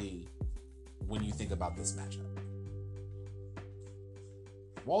perfectly when you think about this matchup.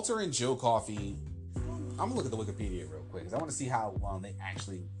 Walter and Joe Coffey, I'm going to look at the Wikipedia real quick because I want to see how long they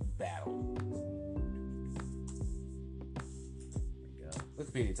actually battled. There we go.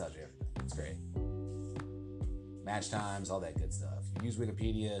 Wikipedia tells you everything. It's great. Match times, all that good stuff. You use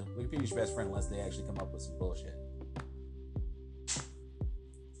Wikipedia. Wikipedia's your best friend unless they actually come up with some bullshit.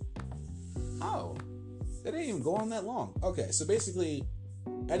 Oh, they didn't even go on that long. Okay, so basically,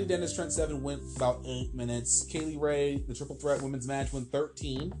 Eddie Dennis, Trent Seven went about 8 minutes. Kaylee Ray, the Triple Threat Women's match, went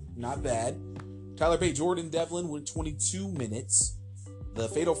 13. Not bad. Tyler Bate, Jordan Devlin went 22 minutes. The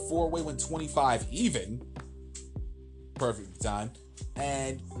Fatal 4-Way went 25 even. Perfect time.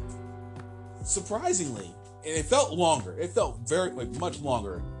 And surprisingly, and it felt longer. It felt very much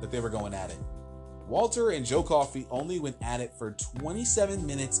longer that they were going at it. Walter and Joe Coffey only went at it for 27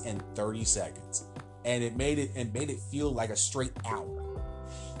 minutes and 30 seconds. And it made it feel like a straight hour.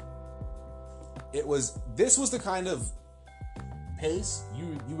 This was the kind of pace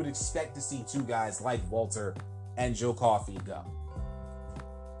you would expect to see two guys like Walter and Joe Coffey go.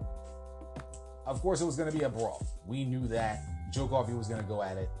 Of course, it was going to be a brawl. We knew that Joe Coffey was going to go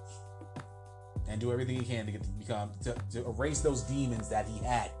at it and do everything he can to erase those demons that he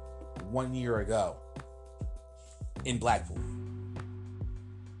had 1 year ago in Blackpool.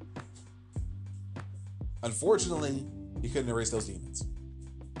 Unfortunately, he couldn't erase those demons.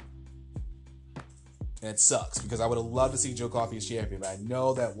 And it sucks because I would have loved to see Joe Coffey as champion, but I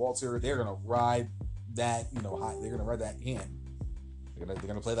know that Walter, they're gonna ride that, hot. They're gonna ride that hand. They're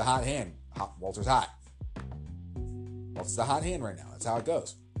gonna play the hot hand. Walter's hot. Walter's the hot hand right now. That's how it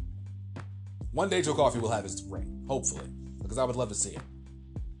goes. One day Joe Coffey will have his ring, hopefully, because I would love to see it.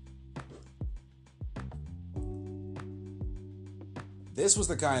 This was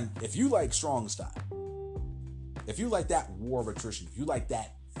the kind, if you like strong style, if you like that war of attrition, if you like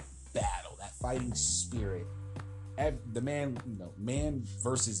that battle, that fighting spirit, the man, man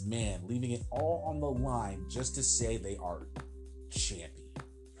versus man, leaving it all on the line just to say they are champion.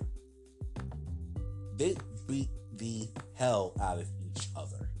 They beat the hell out of each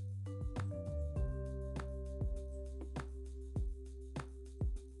other.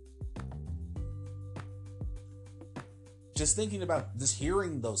 Just thinking about, just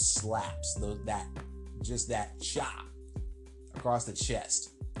hearing those slaps, that chop across the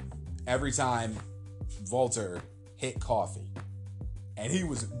chest every time Walter hit Coffey, and he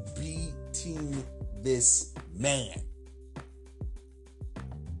was beating this man.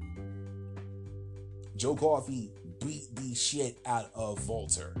 Joe Coffey beat the shit out of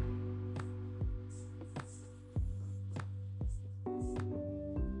Walter.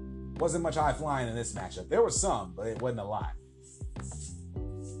 Wasn't much high flying in this matchup. There was some, but it wasn't a lot.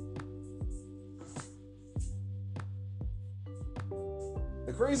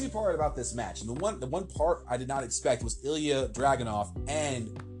 The crazy part about this match, and the one part I did not expect, was Ilya Dragunov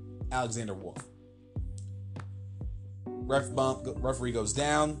and Alexander Wolf. Referee goes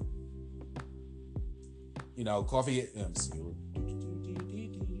down. Coffey.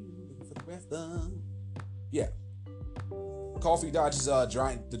 Yeah. Coffey dodges the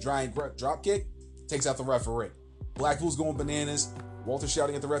giant drop kick, takes out the referee. Blackpool's going bananas. Walter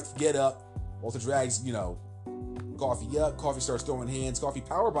shouting at the ref to get up. Walter drags, Coffey up. Coffey starts throwing hands. Coffey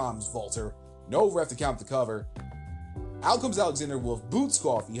powerbombs Walter. No ref to count the cover. Out comes Alexander Wolf, boots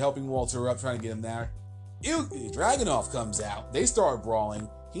Coffey, helping Walter up, trying to get him there. Dragunov comes out. They start brawling.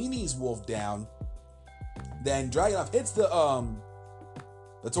 He knees Wolf down. Then Dragunov hits the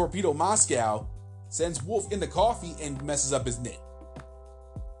Torpedo Moscow, sends Wolf into Coffey, and messes up his knee.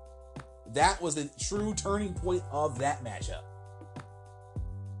 That was the true turning point of that matchup.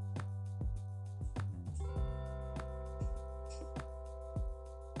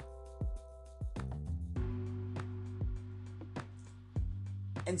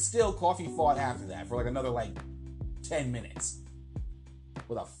 And still, Coffey fought after that for another 10 minutes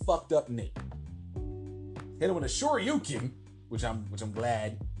with a fucked up knee. Hit him with a Shoryuken, which I'm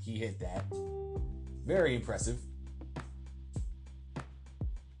glad he hit that. Very impressive.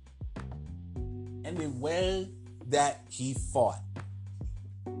 And the way that he fought.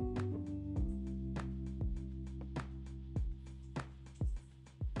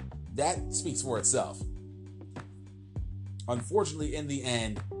 That speaks for itself. Unfortunately, in the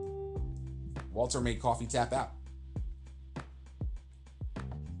end, Walter made Coffey tap out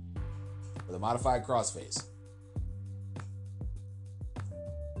with a modified crossface.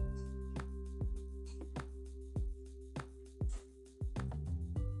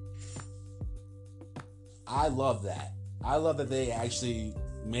 I love that. I love that they actually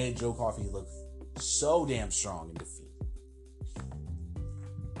made Joe Coffey look so damn strong in defeat.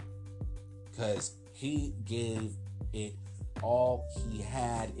 Because he gave it all he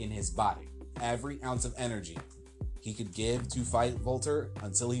had in his body. Every ounce of energy he could give to fight Walter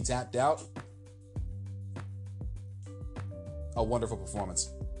until he tapped out. A wonderful performance.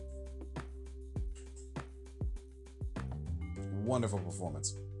 Wonderful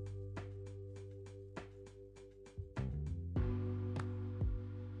performance.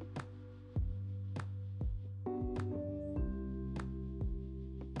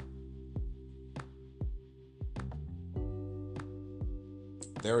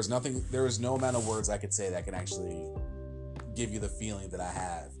 There is no amount of words I could say that can actually give you the feeling that I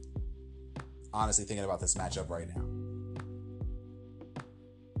have, honestly, thinking about this matchup right now.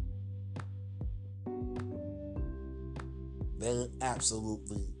 They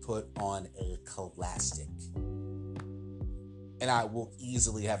absolutely put on a classic. And I will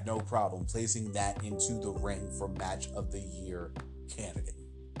easily have no problem placing that into the ring for Match of the Year candidate.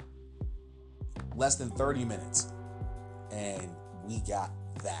 Less than 30 minutes. And we got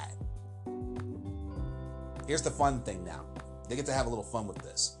that. Here's the fun thing now. They get to have a little fun with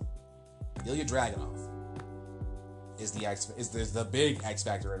this. Ilya Dragunov is the big X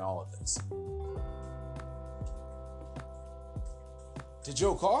factor in all of this. To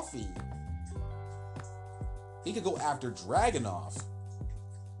Joe Coffey, he could go after Dragunov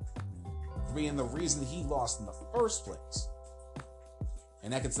for being the reason he lost in the first place.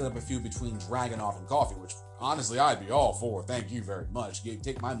 And that could set up a feud between Dragunov and Coffey, which honestly I'd be all for. Thank you very much.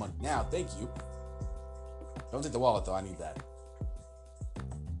 Take my money now. Thank you. Don't take the wallet though. I need that.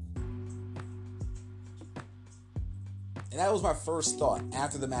 And that was my first thought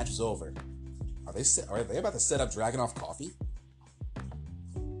after the match was over. Are they about to set up Dragunov Coffey?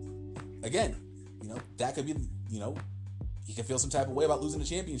 Again, that could be, he can feel some type of way about losing the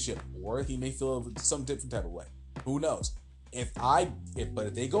championship, or he may feel some different type of way. Who knows? But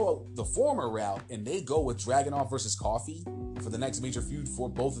if they go the former route and they go with Dragunov versus Coffey for the next major feud for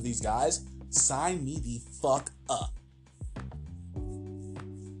both of these guys, sign me the fuck up.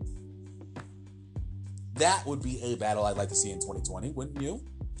 That would be a battle I'd like to see in 2020, wouldn't you?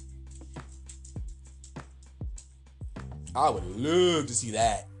 I would love to see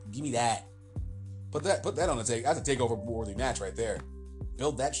that. Give me that. Put that on the take. That's a takeover worthy match right there.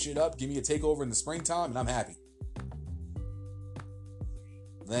 Build that shit up. Give me a takeover in the springtime, and I'm happy.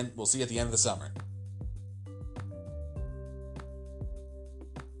 Then we'll see at the end of the summer.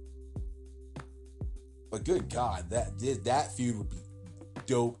 But good God, that feud would be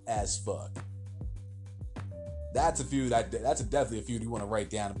dope as fuck. That's a feud. That's definitely a feud you want to write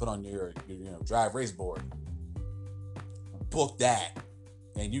down and put on your drive race board. Book that,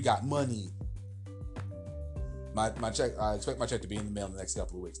 and you got money. My check. I expect my check to be in the mail in the next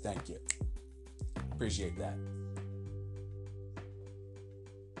couple of weeks. Thank you. Appreciate that.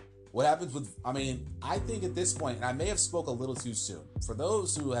 What happens with? I think at this point, and I may have spoke a little too soon. For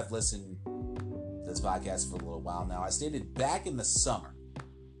those who have listened to this podcast for a little while now, I stated back in the summer.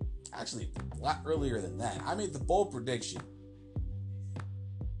 Actually, a lot earlier than that. I made the bold prediction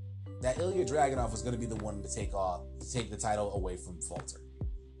that Ilya Dragunov was going to be the one to take the title away from Walter.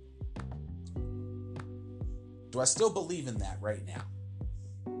 Do I still believe in that right now?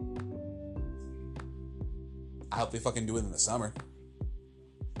 I hope they fucking do it in the summer.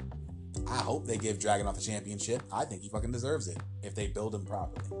 I hope they give Dragunov the championship. I think he fucking deserves it if they build him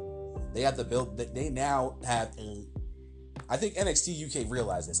properly. They have to build. They now have a. I think NXT UK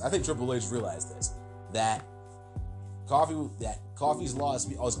realized this. I think Triple H realized this. That Coffey's loss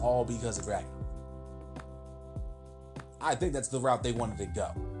was all because of Dragunov. I think that's the route they wanted to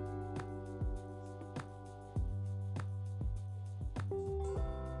go.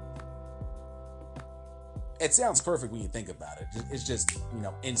 It sounds perfect when you think about it. It's just,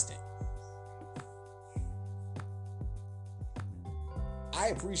 instant. I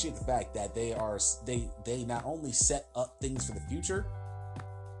appreciate the fact that they not only set up things for the future,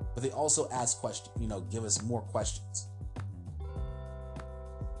 but they also ask questions, give us more questions.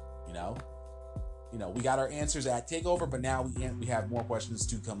 We got our answers at TakeOver, but now we have more questions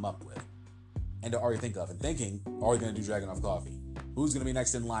to come up with and to already think of. And thinking, are we going to do Dragunov Coffey? Who's going to be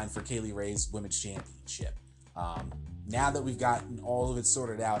next in line for Kaylee Ray's Women's Championship? Now that we've gotten all of it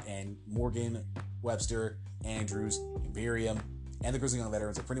sorted out and Morgan, Webster, Andrews, Imperium, and the Grizzly Young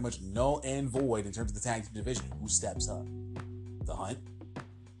Veterans are pretty much null and void in terms of the tag team division, who steps up? The Hunt?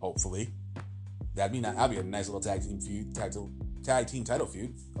 Hopefully. That'd be a nice little tag team feud, tag team title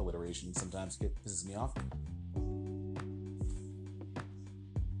feud. Alliteration sometimes pisses me off.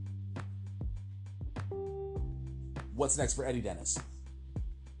 What's next for Eddie Dennis?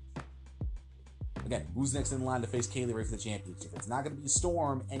 Again, who's next in line to face Kaylee Ray for the championship? It's not going to be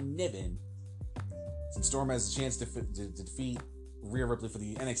Storm and Niven, since Storm has a chance to defeat Rhea Ripley for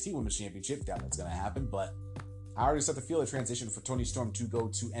the NXT Women's Championship. Doubt that's going to happen, but I already start to feel a transition for Toni Storm to go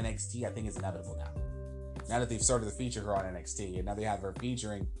to NXT. I think is inevitable now. Now that they've started to feature her on NXT, and now they have her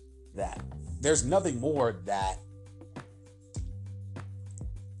featuring that. There's nothing more that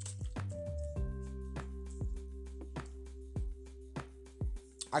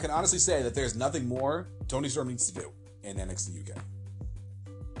I can honestly say that there's nothing more Toni Storm needs to do in NXT UK.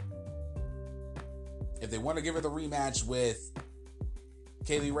 If they want to give her the rematch with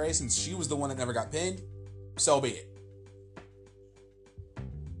Kaylee Ray, since she was the one that never got pinned, so be it.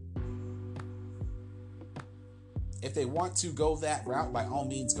 If they want to go that route, by all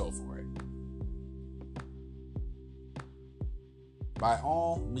means, go for it. By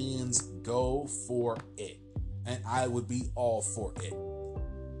all means, go for it. And I would be all for it.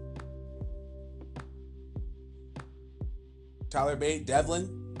 Tyler Bate, Devlin,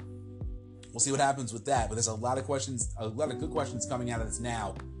 we'll see what happens with that. But there's a lot of good questions coming out of this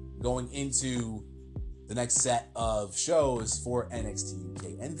now, going into the next set of shows for NXT UK.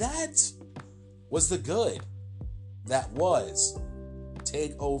 And that was the good. That was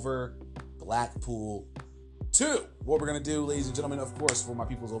TakeOver Blackpool 2. What we're going to do, ladies and gentlemen, of course, for my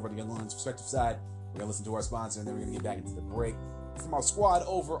peoples over the Young Lions Perspective side, we're going to listen to our sponsor, and then we're going to get back into the break. From our squad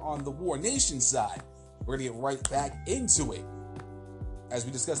over on the War Nation side, we're going to get right back into it. as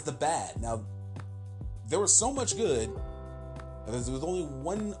we discussed the bad. Now, there was so much good, there was only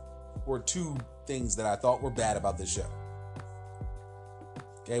one or two things that I thought were bad about this show.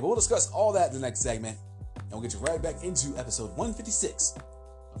 Okay, but we'll discuss all that in the next segment, and we'll get you right back into episode 156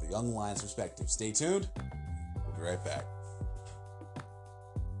 of the Young Lions Perspective. Stay tuned. We'll be right back.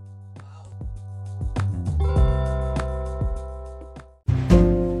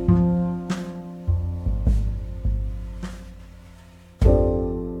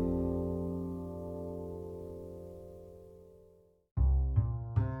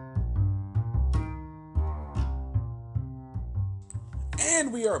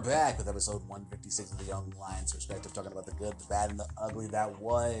 And we are back with episode 156 of the Young Lions Perspective, talking about the good, the bad, and the ugly that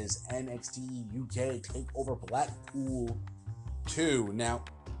was NXT UK TakeOver Blackpool 2. Now,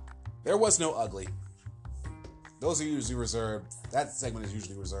 there was no ugly. Those are usually reserved, that segment is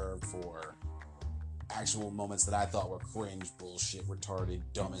usually reserved for actual moments that I thought were cringe, bullshit, retarded,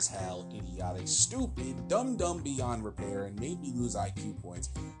 dumb as hell, idiotic, stupid, dumb beyond repair, and made me lose IQ points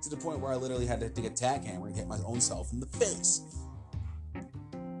to the point where I literally had to take a tack hammer and hit my own self in the face.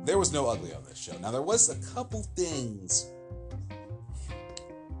 There was no ugly on this show. Now, there was a couple things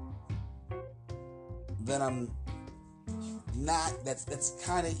that I'm not, that's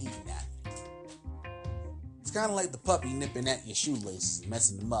kind of eating at me. It's kind of like the puppy nipping at your shoelaces and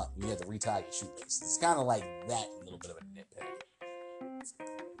messing them up, and you have to retie your shoelaces. It's kind of like that, a little bit of a nitpick.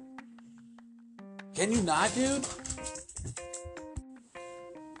 Can you not, dude?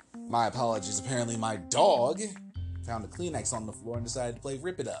 My apologies. Apparently, my dog found a Kleenex on the floor and decided to play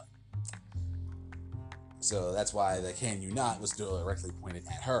Rip It Up. So that's why the "can you not" was directly pointed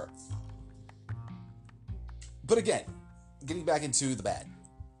at her. But again, getting back into the bad.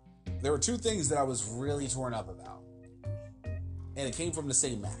 There were two things that I was really torn up about. And it came from the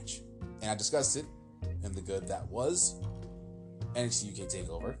same match. And I discussed it in the good that was NXT UK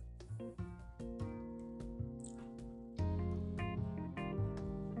TakeOver.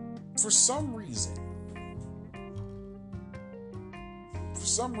 For some reason,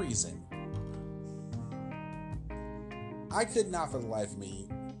 I could not for the life of me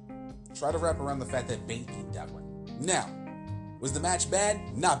try to wrap around the fact that Bate beat Devlin. Now, was the match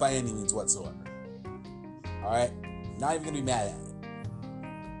bad? Not by any means whatsoever. Alright? Not even gonna be mad at it.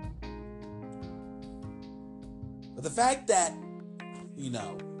 But the fact that,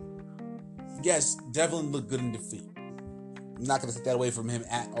 yes, Devlin looked good in defeat. I'm not gonna take that away from him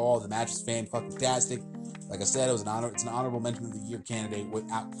at all. The match was fan-fucking-tastic. Like I said, it was it's an honorable mention of the year candidate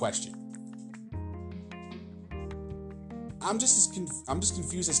without question. I'm just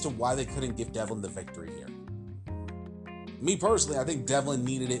confused as to why they couldn't give Devlin the victory here. Me personally, I think Devlin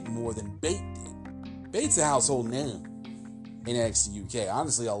needed it more than Bate did. Bate's a household name in NXT UK.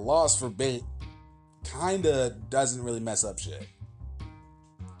 Honestly, a loss for Bate kinda doesn't really mess up shit.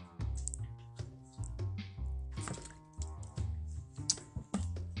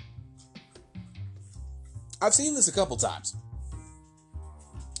 I've seen this a couple times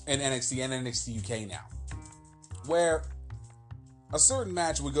in NXT and NXT UK now, where a certain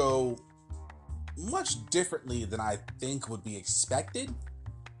match would go much differently than I think would be expected.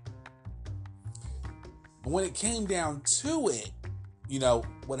 But when it came down to it,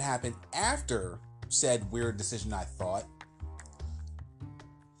 what happened after said weird decision, I thought,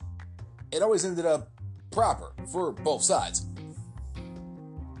 it always ended up proper for both sides.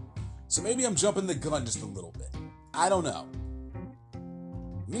 So maybe I'm jumping the gun just a little bit. I don't know.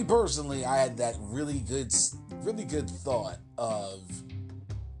 Me personally, I had that really good thought of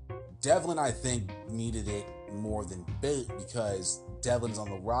Devlin, I think, needed it more than Bate because Devlin's on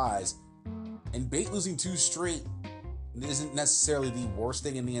the rise. And Bate losing 2 straight isn't necessarily the worst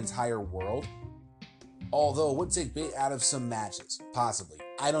thing in the entire world. Although it would take Bate out of some matches, possibly.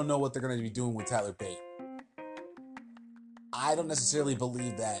 I don't know what they're going to be doing with Tyler Bate. I don't necessarily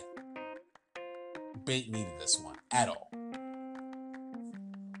believe that Bate needed this one at all.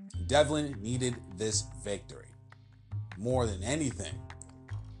 Devlin needed this victory. More than anything,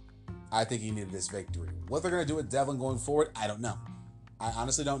 I think he needed this victory. What they're going to do with Devlin going forward, I don't know. I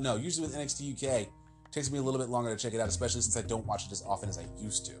honestly don't know. Usually with NXT UK, it takes me a little bit longer to check it out, especially since I don't watch it as often as I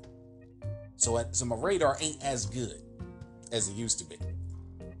used to. So my radar ain't as good as it used to be.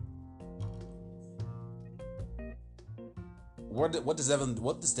 What does Devlin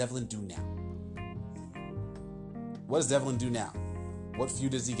do now? What does Devlin do now? What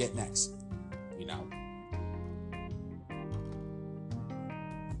feud does he get next?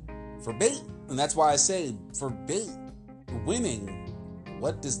 For Bate, and that's why I say, for Bate winning,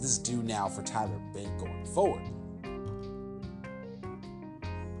 what does this do now for Tyler Bate going forward?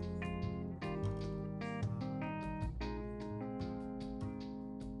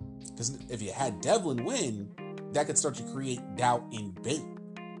 Because if you had Devlin win, that could start to create doubt in Bate.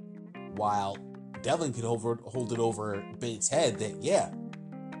 While Devlin could hold it over Bate's head that, yeah,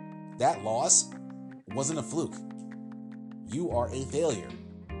 that loss wasn't a fluke. You are a failure.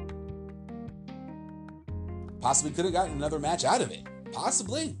 Possibly could have gotten another match out of it.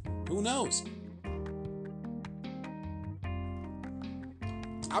 Possibly. Who knows?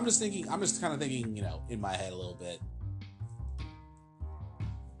 I'm just kind of thinking, in my head a little bit.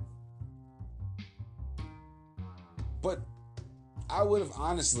 But I would have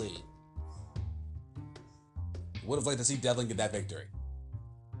honestly liked to see Devlin get that victory.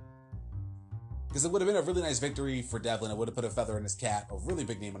 Because it would have been a really nice victory for Devlin. It would have put a feather in his cap, a really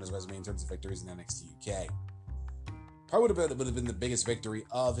big name on his resume in terms of victories in NXT UK. Probably would have been the biggest victory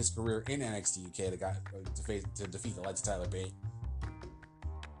of his career in NXT UK to defeat the likes of Tyler Bate.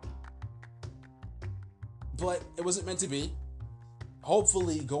 But it wasn't meant to be.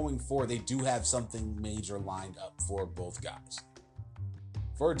 Hopefully, going forward, they do have something major lined up for both guys.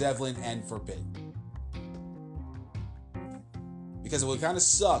 For Devlin and for Bate. Because it would kind of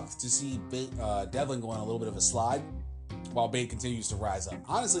suck to see Devlin go on a little bit of a slide while Bate continues to rise up.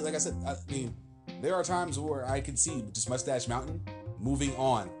 Honestly, like I said, there are times where I can see just Mustache Mountain moving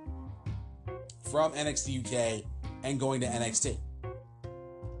on from NXT UK and going to NXT.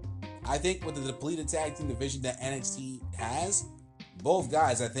 I think with the depleted tag team division that NXT has, both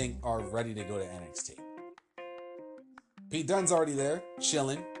guys, I think, are ready to go to NXT. Pete Dunne's already there,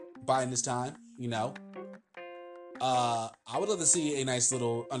 chilling, biding his time, I would love to see a nice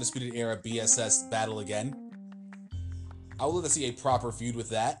little Undisputed Era BSS battle again. I would love to see a proper feud with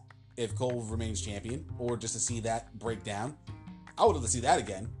that if Cole remains champion, or just to see that break down. I would love to see that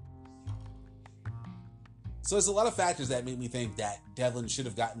again. So there's a lot of factors that make me think that Devlin should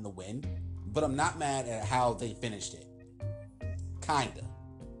have gotten the win, but I'm not mad at how they finished it. Kinda.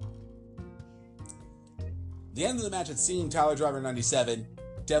 The end of the match had seen Tyler Driver 97,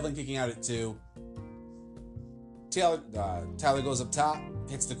 Devlin kicking out at 2. Tyler goes up top,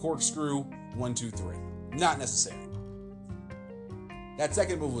 hits the corkscrew, 1, 2, 3. Not necessary. That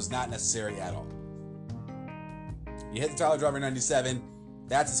second move was not necessary at all. You hit the Tyler Driver 97,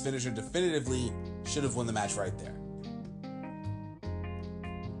 that's his finisher. Definitively should have won the match right there.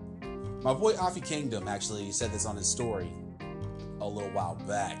 My boy Afi Kingdom actually said this on his story a little while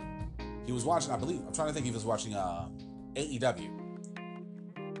back. He was watching, I'm trying to think he was watching AEW.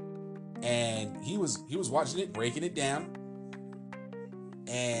 And he was watching it, breaking it down,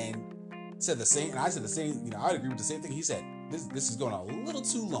 and said the same, and I said the same, I'd agree with the same thing he said. This is going a little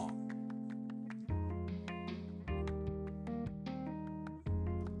too long.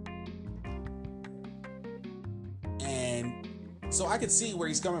 And so I could see where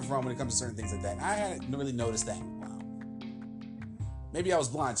he's coming from when it comes to certain things like that. I hadn't really noticed that. Wow. Maybe I was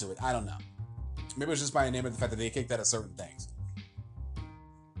blind to it. I don't know. Maybe it was just by name of the fact that they kicked out of certain things.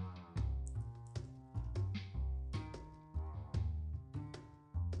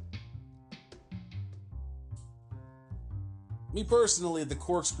 Me personally, the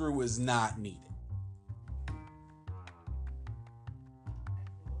corkscrew is not needed.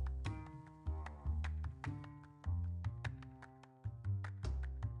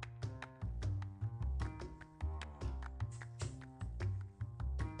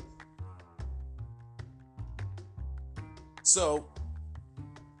 So,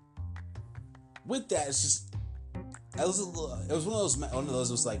 with that, it's just it was one of those.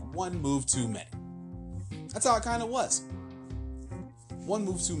 It was like one move too many. That's how it kind of was. One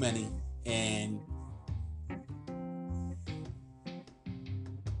move too many, and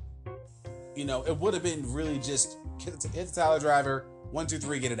it would have been really just hit the Tyler Driver, 1, 2,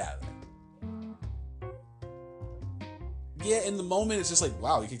 3, get it out of there. Yeah, in the moment, it's just like,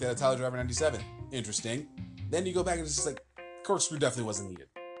 wow, you kicked out of Tyler Driver 97. Interesting. Then you go back and it's just like, corkscrew definitely wasn't needed.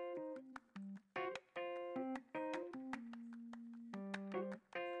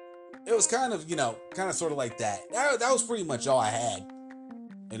 It was kind of sort of like that. That was pretty much all I had.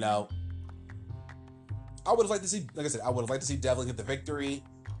 I would have liked to see, like I said, I would have liked to see Devlin get the victory,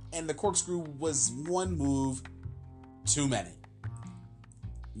 and the corkscrew was one move too many.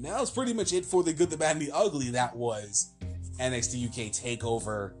 Now that's pretty much it for the good, the bad, and the ugly. That was NXT UK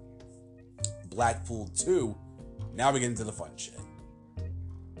TakeOver Blackpool 2. Now we get into the fun shit.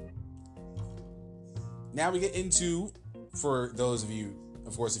 Now we get into, for those of you,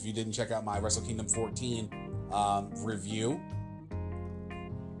 of course, if you didn't check out my Wrestle Kingdom 14 review,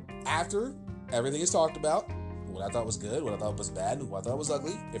 after everything is talked about, what I thought was good, what I thought was bad, and what I thought was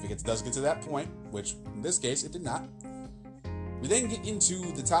ugly, if it does get to that point, which in this case it did not, we then get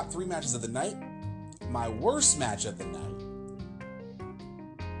into the top 3 matches of the night. My worst match of the night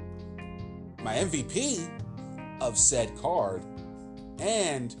my MVP of said card,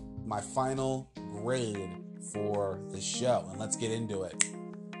 and my final grade for the show. And let's get into it.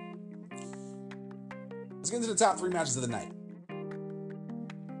 Let's get into the top 3 matches of the night.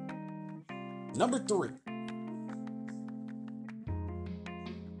 Number 3.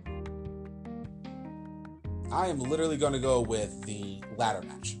 I am literally going to go with the ladder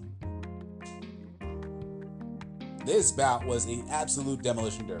match. This bout was an absolute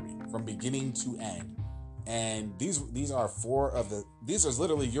demolition derby from beginning to end. And these are these are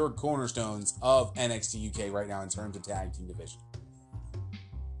literally your cornerstones of NXT UK right now in terms of tag team division.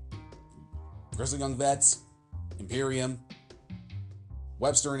 Grizzly Young Vets, Imperium,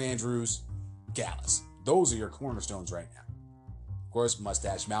 Webster and Andrews, Gallus. Those are your cornerstones right now. Of course,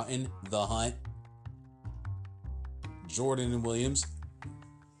 Mustache Mountain, The Hunt, Jordan and Williams.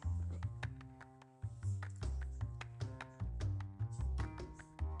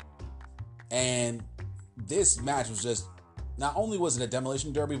 And this match was just, not only was it a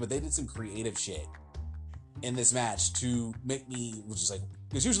demolition derby, but they did some creative shit in this match to make me, which is like,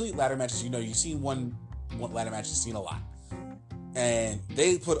 because usually ladder matches, you've seen one ladder match, you've seen a lot. And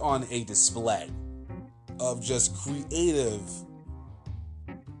they put on a display of just creative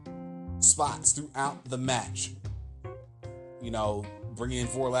spots throughout the match. Bringing in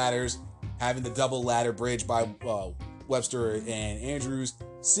 4 ladders, having the double ladder bridge by Webster and Andrews,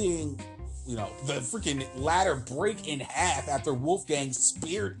 seeing, the freaking ladder break in half after Wolfgang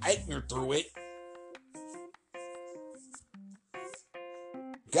speared Eichner through it.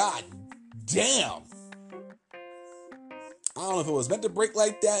 God damn. I don't know if it was meant to break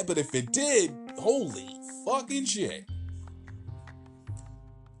like that, but if it did, holy fucking shit.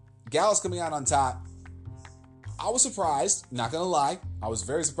 Gallus coming out on top. I was surprised, not gonna lie. I was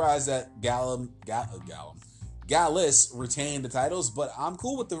very surprised that Gallus retained the titles, but I'm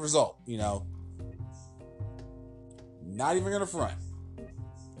cool with the result, Not even gonna front.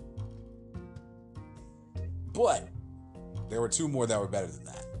 But there were 2 more that were better than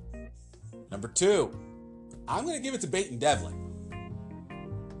that. Number 2, I'm gonna give it to Bate and Devlin.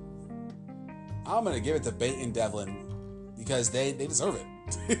 I'm gonna give it to Bate and Devlin because they deserve it.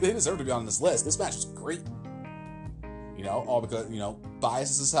 They deserve to be on this list. This match was great. All because,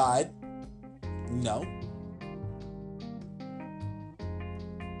 biases aside, no.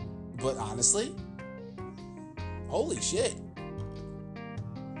 But honestly, holy shit.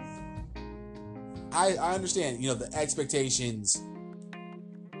 I understand, the expectations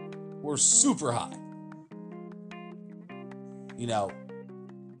were super high. They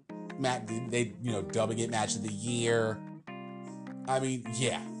dubbing it match of the year. I mean,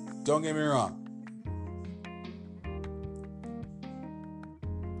 yeah, don't get me wrong.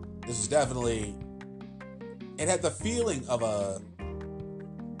 This was definitely, it had the feeling of a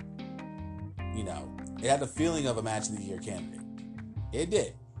match of the year candidate. It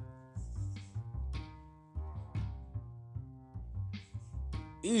did.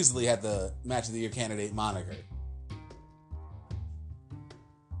 Easily had the match of the year candidate moniker.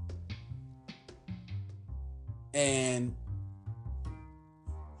 And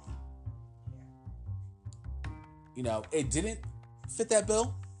it didn't fit that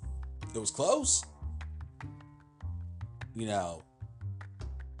bill. It was close.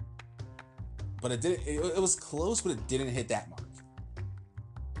 But it didn't. It was close, but it didn't hit that mark.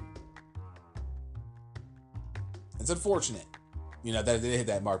 It's unfortunate, that it didn't hit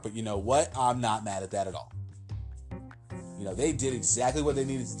that mark. But you know what? I'm not mad at that at all. They did exactly what they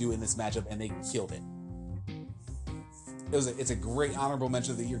needed to do in this matchup, and they killed it. It's a great honorable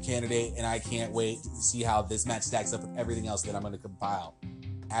mention of the year candidate, and I can't wait to see how this match stacks up with everything else that I'm going to compile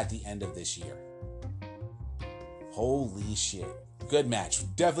at the end of this year. Holy shit. Good match.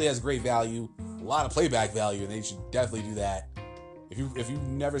 Definitely has great value. A lot of playback value, and they should definitely do that. If you've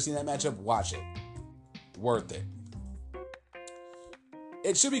never seen that matchup, watch it. Worth it.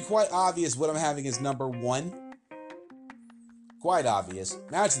 It should be quite obvious what I'm having is number 1. Quite obvious.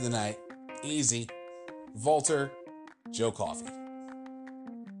 Match of the night. Easy. Walter, Joe Coffey.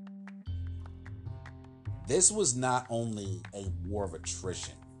 This was not only a war of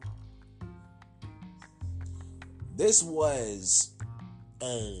attrition. This was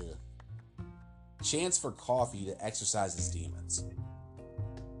a chance for Coffey to exercise his demons.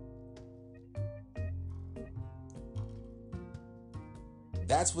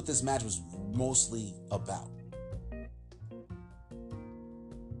 That's what this match was mostly about.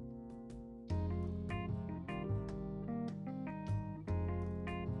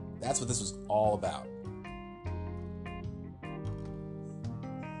 That's what this was all about.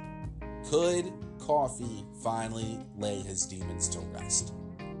 Could Coffey finally lay his demons to rest?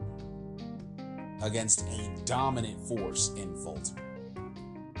 against a dominant force in Volt.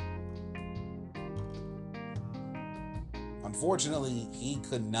 Unfortunately, he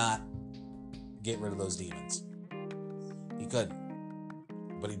could not get rid of those demons. He couldn't.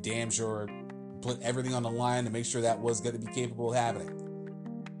 But he damn sure put everything on the line to make sure that was going to be capable of happening.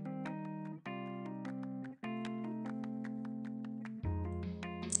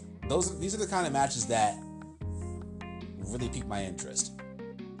 These are the kind of matches that really pique my interest.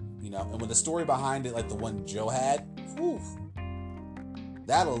 You know, and with the story behind it, like the one Joe had, whew,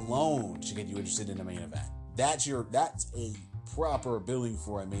 that alone should get you interested in a main event. That's a proper billing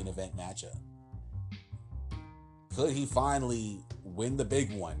for a main event matchup. Could he finally win the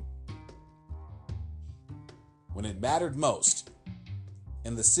big one when it mattered most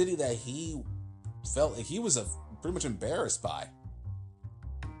in the city that he felt like he was pretty much embarrassed by?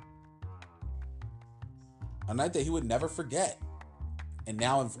 A night that he would never forget. And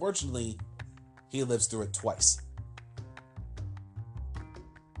now, unfortunately, he lives through it twice.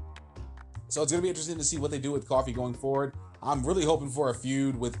 So it's going to be interesting to see what they do with Coffey going forward. I'm really hoping for a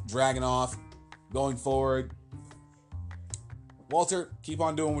feud with Dragunov going forward. Walter, keep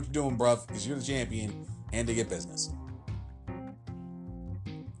on doing what you're doing, bruv, because you're the champion and to get business.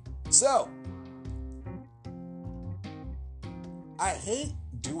 So, I hate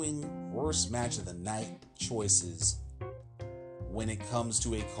doing worst match of the night choices when it comes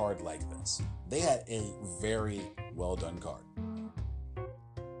to a card like this. They had a very well done card.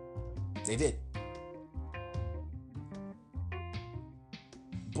 They did.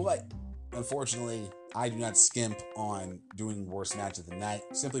 But, unfortunately, I do not skimp on doing worst match of the night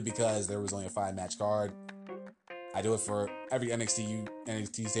simply because there was only a 5-match card. I do it for every NXT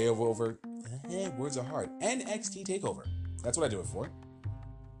TakeOver. Words are hard. NXT TakeOver. That's what I do it for.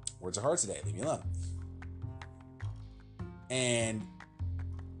 Words are hard today. Leave me alone. And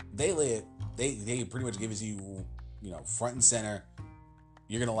they pretty much give it to you, front and center.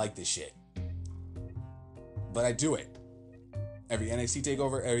 You're gonna like this shit. But I do it. Every NXT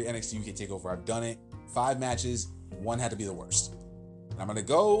TakeOver, every NXT UK TakeOver, I've done it. 5 matches, 1 had to be the worst. And I'm gonna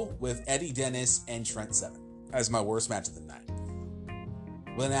go with Eddie Dennis and Trent Seven as my worst match of the night.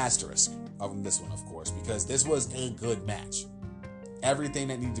 With an asterisk of this one, of course, because this was a good match. Everything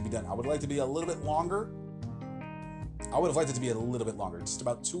that needed to be done. I would like to be a little bit longer. I would have liked it to be a little bit longer, just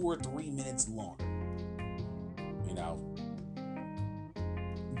about 2 or 3 minutes long.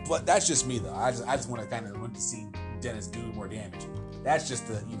 But that's just me, though. I just want to see Dennis do more damage. That's just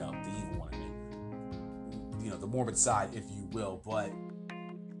the evil one in me. The morbid side, if you will. But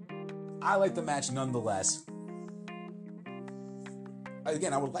I like the match nonetheless.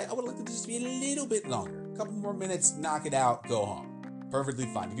 Again, I would like to just be a little bit longer. A couple more minutes, knock it out, go home. Perfectly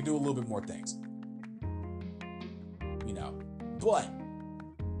fine. You can do a little bit more things. But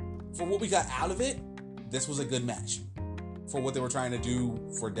for what we got out of it, this was a good match. For what they were trying to do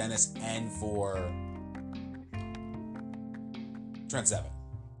for Dennis and for Trent Seven.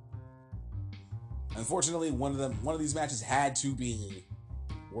 Unfortunately, one of these matches had to be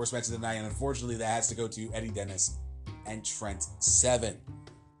worst match of the night, and unfortunately, that has to go to Eddie Dennis and Trent Seven,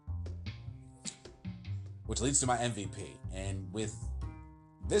 which leads to my MVP. And with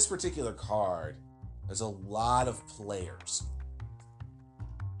this particular card, there's a lot of players,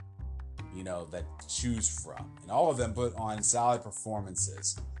 that choose from. And all of them put on solid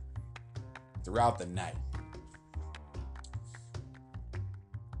performances throughout the night.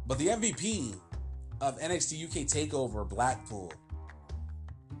 But the MVP of NXT UK TakeOver Blackpool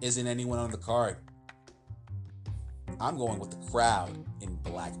isn't anyone on the card. I'm going with the crowd in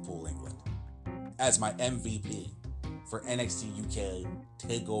Blackpool, England, as my MVP for NXT UK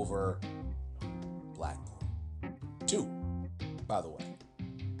TakeOver Blackpool. 2, by the way.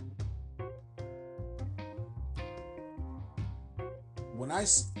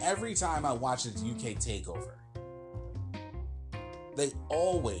 Every time I watch a UK TakeOver, they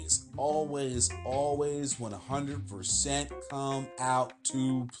always 100% come out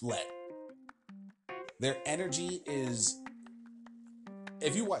to play. Their energy is,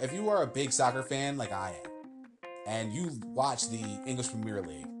 if you are a big soccer fan like I am, and you watch the English Premier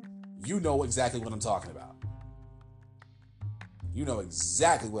League, you know exactly what I'm talking about. You know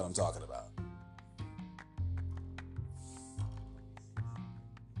exactly what I'm talking about.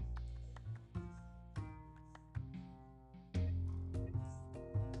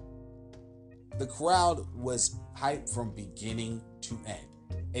 The crowd was hyped from beginning to end.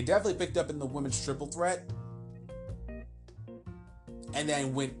 It definitely picked up in the women's triple threat, and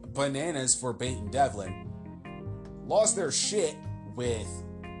then went bananas for Peyton Devlin. Lost their shit with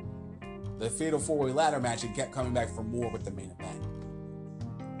the Fatal 4-Way Ladder match and kept coming back for more with the main event.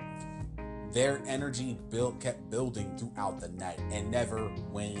 Their energy kept building throughout the night and never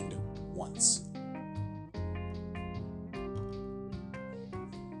waned once.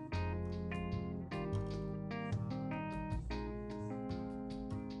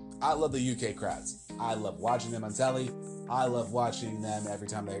 I love the UK crowds. I love watching them on telly. I love watching them every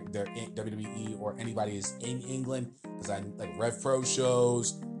time they're in WWE or anybody is in England, because I like Rev Pro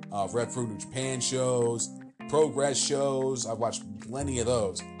shows, Rev Pro New Japan shows, Progress shows. I've watched plenty of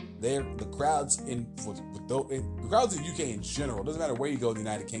those. The crowds the crowds in UK in general, doesn't matter where you go in the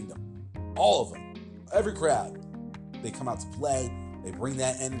United Kingdom, all of them, every crowd, they come out to play. They bring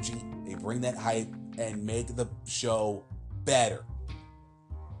that energy, they bring that hype, and make the show better.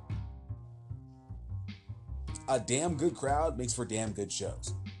 A damn good crowd makes for damn good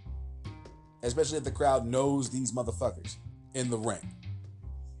shows, especially if the crowd knows these motherfuckers in the ring.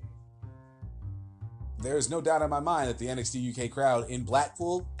 There is no doubt in my mind that the NXT UK crowd in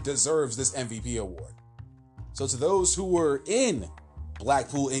Blackpool deserves this MVP award. So to those who were in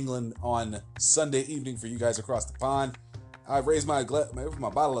Blackpool, England on Sunday evening, for you guys across the pond, I've raised my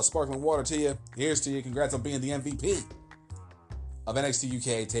bottle of sparkling water to you. Here's to you. Congrats on being the MVP of NXT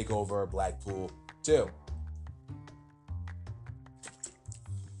UK TakeOver Blackpool 2.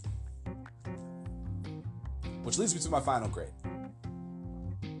 Which leads me to my final grade.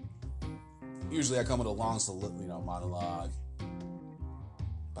 Usually I come with a long monologue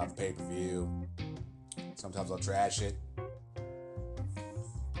about the pay-per-view. Sometimes I'll trash it.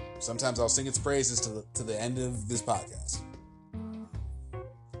 Sometimes I'll sing its praises to the end of this podcast.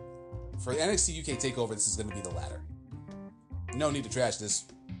 For NXT UK TakeOver, this is going to be the latter. No need to trash this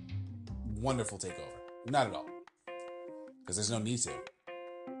wonderful takeover. Not at all. Because there's no need to.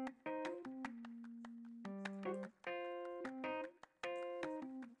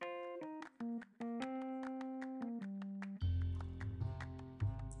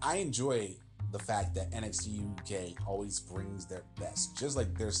 I enjoy the fact that NXT UK always brings their best. Just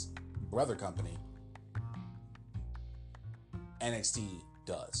like their brother company, NXT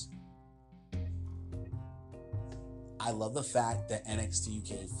does. I love the fact that NXT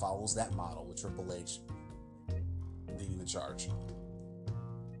UK follows that model with Triple H leading the charge.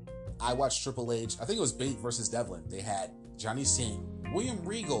 I watched Triple H, I think it was Bate versus Devlin. They had Johnny Saint, William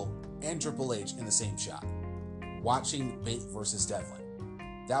Regal, and Triple H in the same shot. Watching Bate versus Devlin.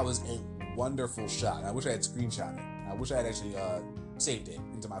 That was a wonderful shot. I wish I had screenshot it. I wish I had actually saved it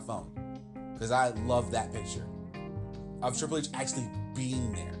into my phone, because I love that picture of Triple H actually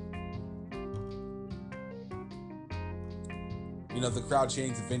being there. You know, the crowd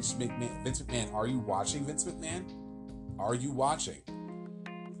chanting to Vince McMahon, are you watching, Vince McMahon? Are you watching?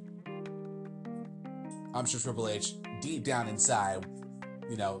 I'm sure Triple H, deep down inside,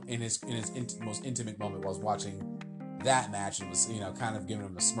 you know, in his most intimate moment, was watching that match and was, you know, kind of giving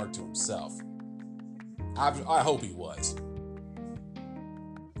him a smirk to himself. I hope he was.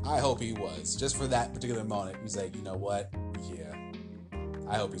 I hope he was. Just for that particular moment, he's like, you know what? Yeah,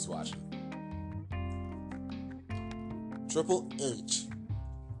 I hope he's watching. Triple H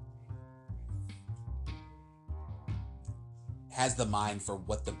has the mind for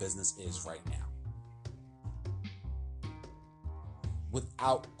what the business is right now.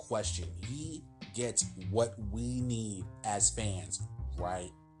 Without question, he gets what we need as fans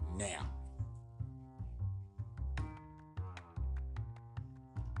right now.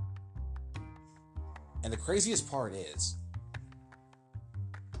 And the craziest part is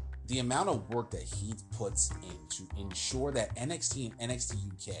the amount of work that he puts in to ensure that NXT and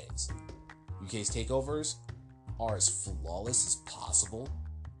NXT UK's takeovers are as flawless as possible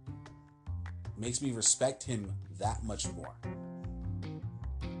makes me respect him that much more.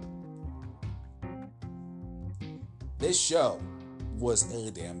 This show was a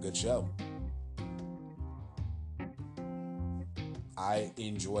damn good show. I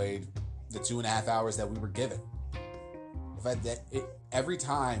enjoyed the 2.5 hours that we were given. The fact that every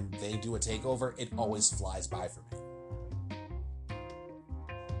time they do a takeover, it always flies by for me.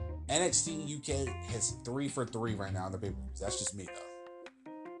 NXT UK has 3 for 3 right now in the pay-per-views. That's just me,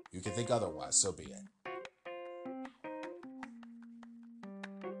 though. You can think otherwise, so be it.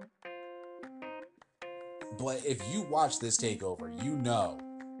 But if you watch this takeover, you know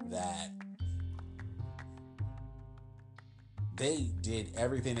that they did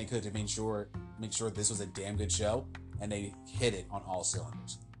everything they could to make sure this was a damn good show, and they hit it on all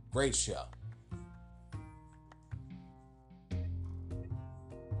cylinders. Great show.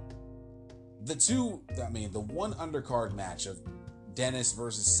 The one undercard match of Dennis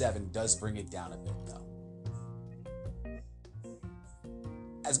versus Seven does bring it down a bit, though.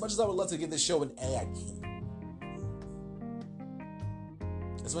 As much as I would love to give this show an A, I can't.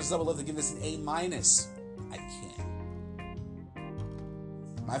 As much as I would love to give this an A-, I can't.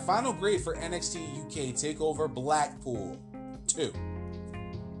 My final grade for NXT UK TakeOver Blackpool 2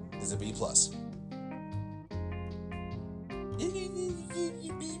 is a B+.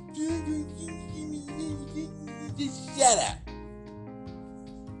 Shut up.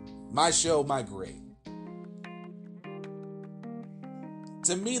 My show, my grade.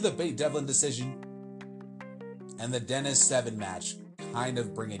 To me, the Bate Devlin decision and the Dennis 7 match kind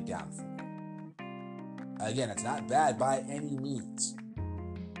of bring it down for me. Again, it's not bad by any means.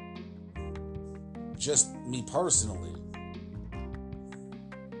 Just me personally,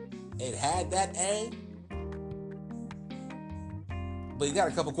 it had that A, but you got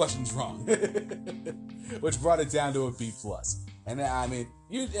a couple questions wrong, which brought it down to a B+. And I mean,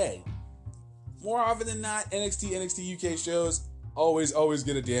 more often than not, NXT UK shows always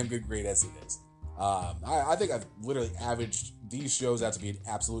get a damn good grade as it is. I think I've literally averaged these shows out to be an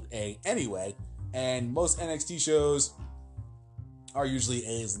absolute A anyway, and most NXT shows are usually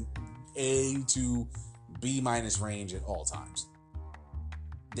A to B- range at all times.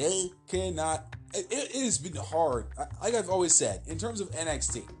 They cannot. It has been hard. Like I've always said, in terms of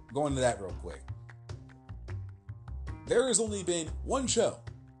NXT, going to that real quick, there has only been one show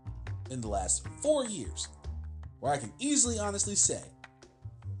in the last 4 years where I can easily, honestly say,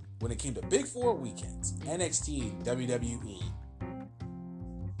 when it came to Big Four weekends, NXT and WWE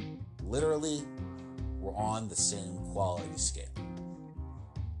literally were on the same quality scale.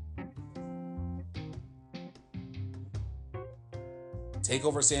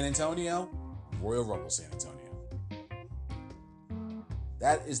 TakeOver San Antonio, Royal Rumble San Antonio.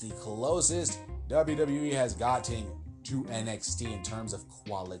 That is the closest WWE has gotten to NXT in terms of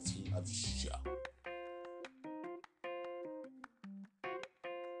quality of show.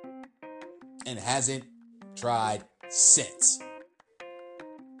 And hasn't tried since.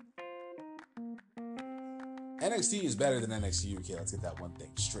 NXT is better than NXT UK. Let's get that one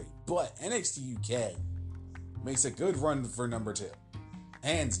thing straight. But NXT UK makes a good run for number 2.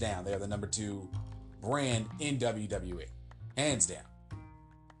 Hands down, they are the number 2 brand in WWE. Hands down.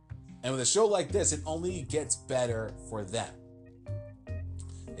 And with a show like this, it only gets better for them.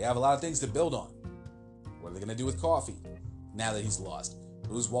 They have a lot of things to build on. What are they going to do with Coffee now that he's lost?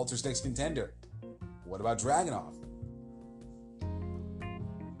 Who's Walter's next contender? What about Dragunov?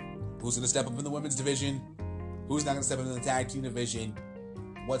 Who's going to step up in the women's division? Who's not going to step up in the tag team division?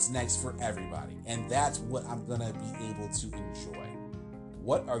 What's next for everybody? And that's what I'm going to be able to enjoy.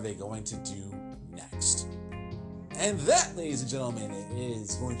 What are they going to do next? And that, ladies and gentlemen,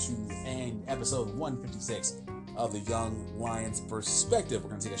 is going to end episode 156 of the Young Lions Perspective.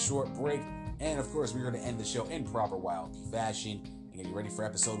 We're going to take a short break. And, of course, we're going to end the show in proper Wild Bee fashion and get you ready for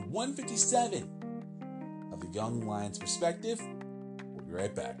episode 157 of the Young Lions Perspective. We'll be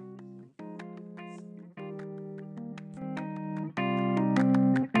right back.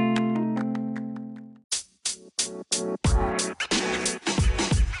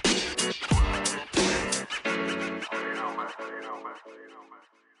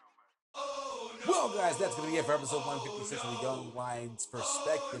 Well, guys, that's going to be it for episode 156 of the Young Lions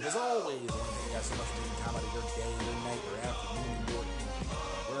Perspective. As always, I want to thank you guys so much for taking time out of your day, your night, your afternoon, your evening,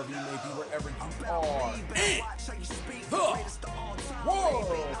 wherever you may be, wherever you are. Whoa!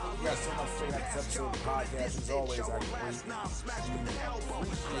 Thank you guys so much for checking out this episode of the podcast. As always, I greatly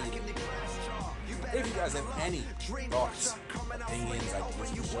appreciate it. If you guys have any thoughts, opinions, ideas for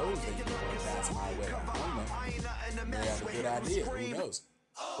shows that you want to pass my way, I don't know. You may have a good idea. Who knows?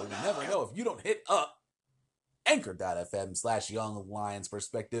 But you never know if you don't hit up anchor.fm/Young Lions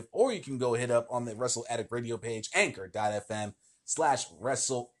Perspective, or you can go hit up on the Wrestle Addict Radio page,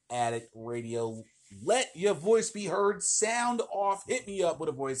 anchor.fm/Wrestle Addict Radio. Let your voice be heard. Sound off. Hit me up with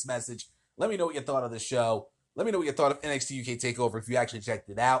a voice message. Let me know what you thought of the show. Let me know what you thought of NXT UK TakeOver if you actually checked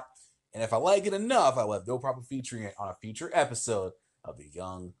it out. And if I like it enough, I will have no problem featuring it on a future episode of the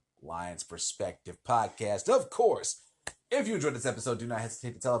Young Lions Perspective podcast. Of course, if you enjoyed this episode, do not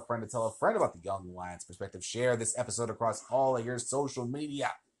hesitate to tell a friend about the Young Lions Perspective. Share this episode across all of your social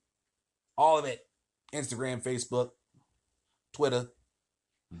media. All of it. Instagram, Facebook, Twitter,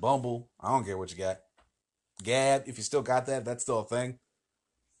 Bumble. I don't care what you got. Gab, if you still got that, that's still a thing.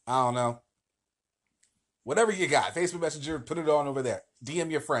 I don't know. Whatever you got. Facebook Messenger, put it on over there.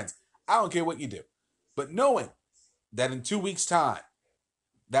 DM your friends. I don't care what you do. But knowing that in 2 weeks' time,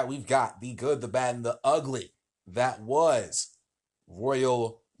 that we've got the good, the bad, and the ugly, that was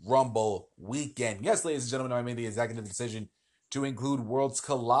Royal Rumble weekend. Yes, ladies and gentlemen, I made the executive decision to include Worlds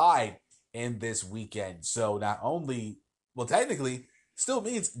Collide in this weekend. So not only, well, technically, still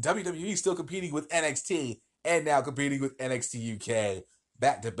means WWE still competing with NXT and now competing with NXT UK.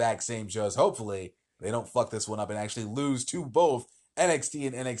 back-to-back same shows. Hopefully, they don't fuck this one up and actually lose to both NXT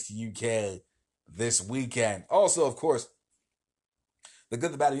and NXT UK this weekend. Also, of course, the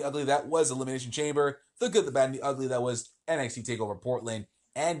good, the bad, and the ugly, that was Elimination Chamber. The good, the bad, and the ugly, that was NXT TakeOver Portland.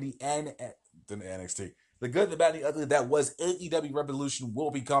 And the NXT. The good, the bad, and the ugly, that was AEW Revolution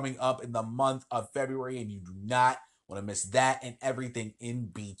will be coming up in the month of February, and you do not want to miss that and everything in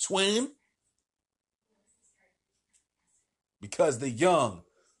between. Because the Young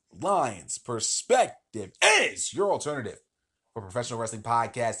Lions Perspective is your alternative for professional wrestling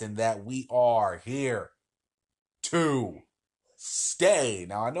podcast, and that we are here to stay.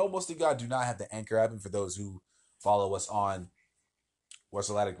 Now, I know most of y'all do not have the Anchor app, and for those who follow us on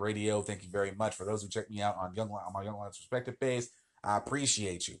Wrestleatic Radio, thank you very much. For those who check me out on my Young Lions Perspective page, I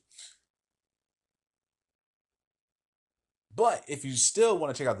appreciate you. But if you still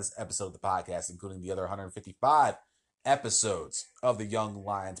want to check out this episode of the podcast, including the other 155 episodes of the Young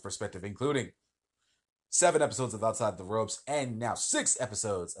Lions Perspective, including 7 episodes of Outside the Ropes and now 6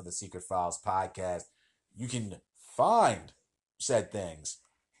 episodes of the Secret Files podcast, you can find said things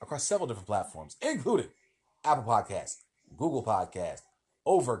across several different platforms, including Apple Podcasts, Google Podcasts,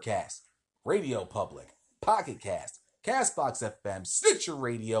 Overcast, Radio Public, Pocket Cast, Castbox FM, Stitcher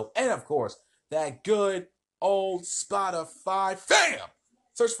Radio, and of course, that good old Spotify fam.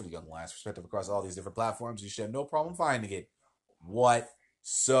 Search for the Young Lions Perspective across all these different platforms. You should have no problem finding it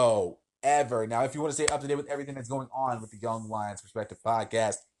whatsoever. Now, if you want to stay up to date with everything that's going on with the Young Lions Perspective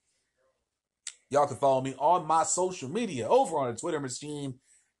podcast, y'all can follow me on my social media over on the Twitter machine.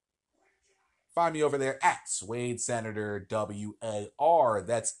 Find me over there at Suede Senator WAR.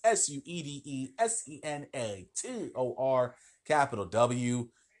 That's SUEDESENATOR, capital W,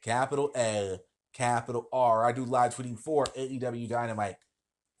 capital A, capital R. I do live tweeting for AEW Dynamite,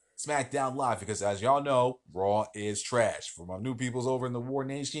 SmackDown Live, because as y'all know, Raw is trash. For my new peoples over in the War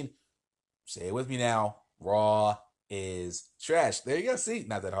Nation, say it with me now, Raw is trash. There you go. See,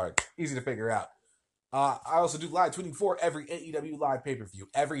 not that hard. Easy to figure out. I also do live tweeting for every AEW live pay-per-view,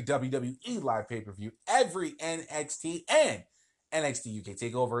 every WWE live pay-per-view, every NXT and NXT UK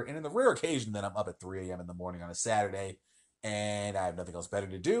TakeOver, and in the rare occasion that I'm up at 3 a.m. in the morning on a Saturday and I have nothing else better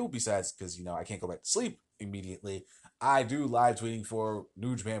to do besides because, I can't go back to sleep immediately, I do live tweeting for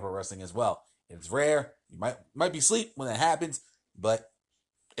New Japan Pro Wrestling as well. It's rare. You might be asleep when that happens, but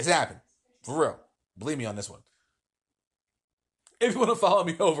it's happened. For real. Believe me on this one. If you want to follow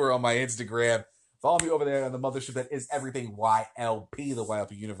me over on my Instagram, follow me over there on the mothership that is everything YLP, the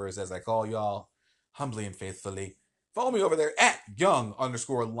YLP universe, as I call y'all, humbly and faithfully. Follow me over there at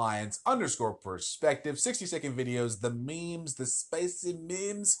young_lions_perspective. 60-second videos. The memes, the spicy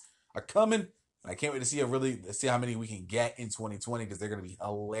memes are coming. I can't wait to see how many we can get in 2020 because they're going to be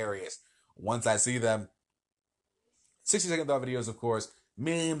hilarious once I see them. 60-second thought videos, of course.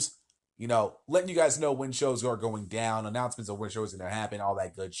 Memes, letting you guys know when shows are going down, announcements of when shows are going to happen, all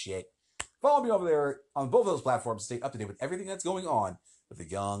that good shit. Follow me over there on both of those platforms to stay up to date with everything that's going on with the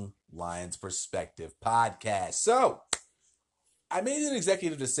Young Lions Perspective podcast. So, I made an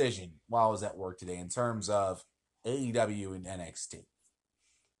executive decision while I was at work today in terms of AEW and NXT.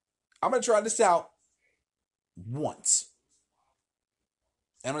 I'm going to try this out once.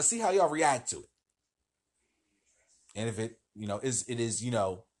 And I'm going to see how y'all react to it. And if it,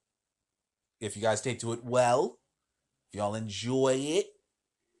 if you guys take to it well, if y'all enjoy it,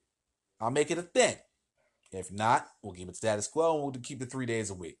 I'll make it a thing. If not, we'll keep it status quo and we'll keep it 3 days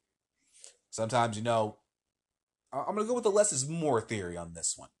a week. Sometimes, I'm going to go with the less is more theory on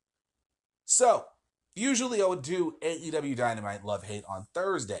this one. So, usually I would do AEW Dynamite Love Hate on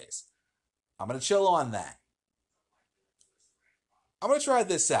Thursdays. I'm going to chill on that. I'm going to try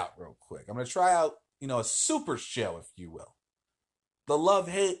this out real quick. I'm going to try out, a super show, if you will. The Love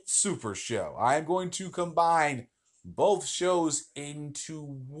Hate Super Show. I am going to combine both shows into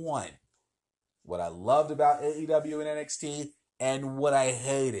one. What I loved about AEW and NXT and what I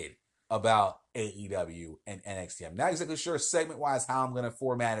hated about AEW and NXT. I'm not exactly sure segment-wise how I'm going to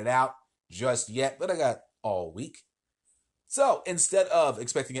format it out just yet, but I got all week. So instead of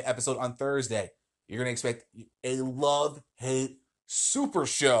expecting an episode on Thursday, you're going to expect a love-hate super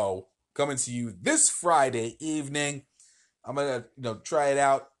show coming to you this Friday evening. I'm going to, try it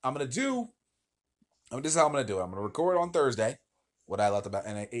out. This is how I'm going to do it. I'm going to record on Thursday what I loved about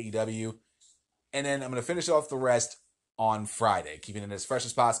AEW, and then I'm going to finish off the rest on Friday, keeping it as fresh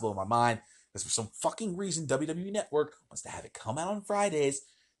as possible in my mind. Because for some fucking reason, WWE Network wants to have it come out on Fridays,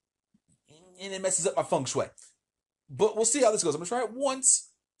 and it messes up my feng shui. But we'll see how this goes. I'm going to try it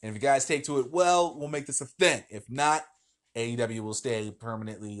once, and if you guys take to it well, we'll make this a thing. If not, AEW will stay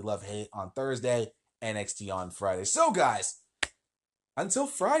permanently love-hate on Thursday, NXT on Friday. So, guys, until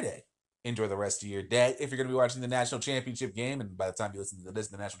Friday, enjoy the rest of your day. If you're going to be watching the national championship game, and by the time you listen to this,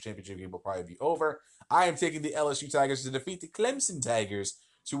 the national championship game will probably be over. I am taking the LSU Tigers to defeat the Clemson Tigers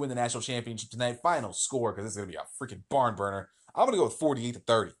to win the national championship tonight. Final score, because this is going to be a freaking barn burner. I'm going to go with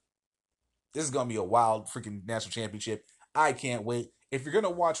 48-30. This is going to be a wild freaking national championship. I can't wait. If you're going to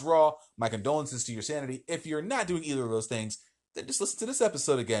watch Raw, my condolences to your sanity. If you're not doing either of those things, then just listen to this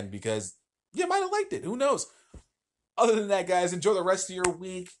episode again, because you might have liked it. Who knows? Other than that, guys, enjoy the rest of your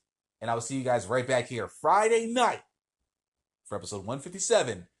week. And I will see you guys right back here Friday night for episode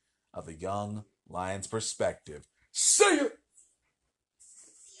 157 of The Young Lions Perspective. See ya!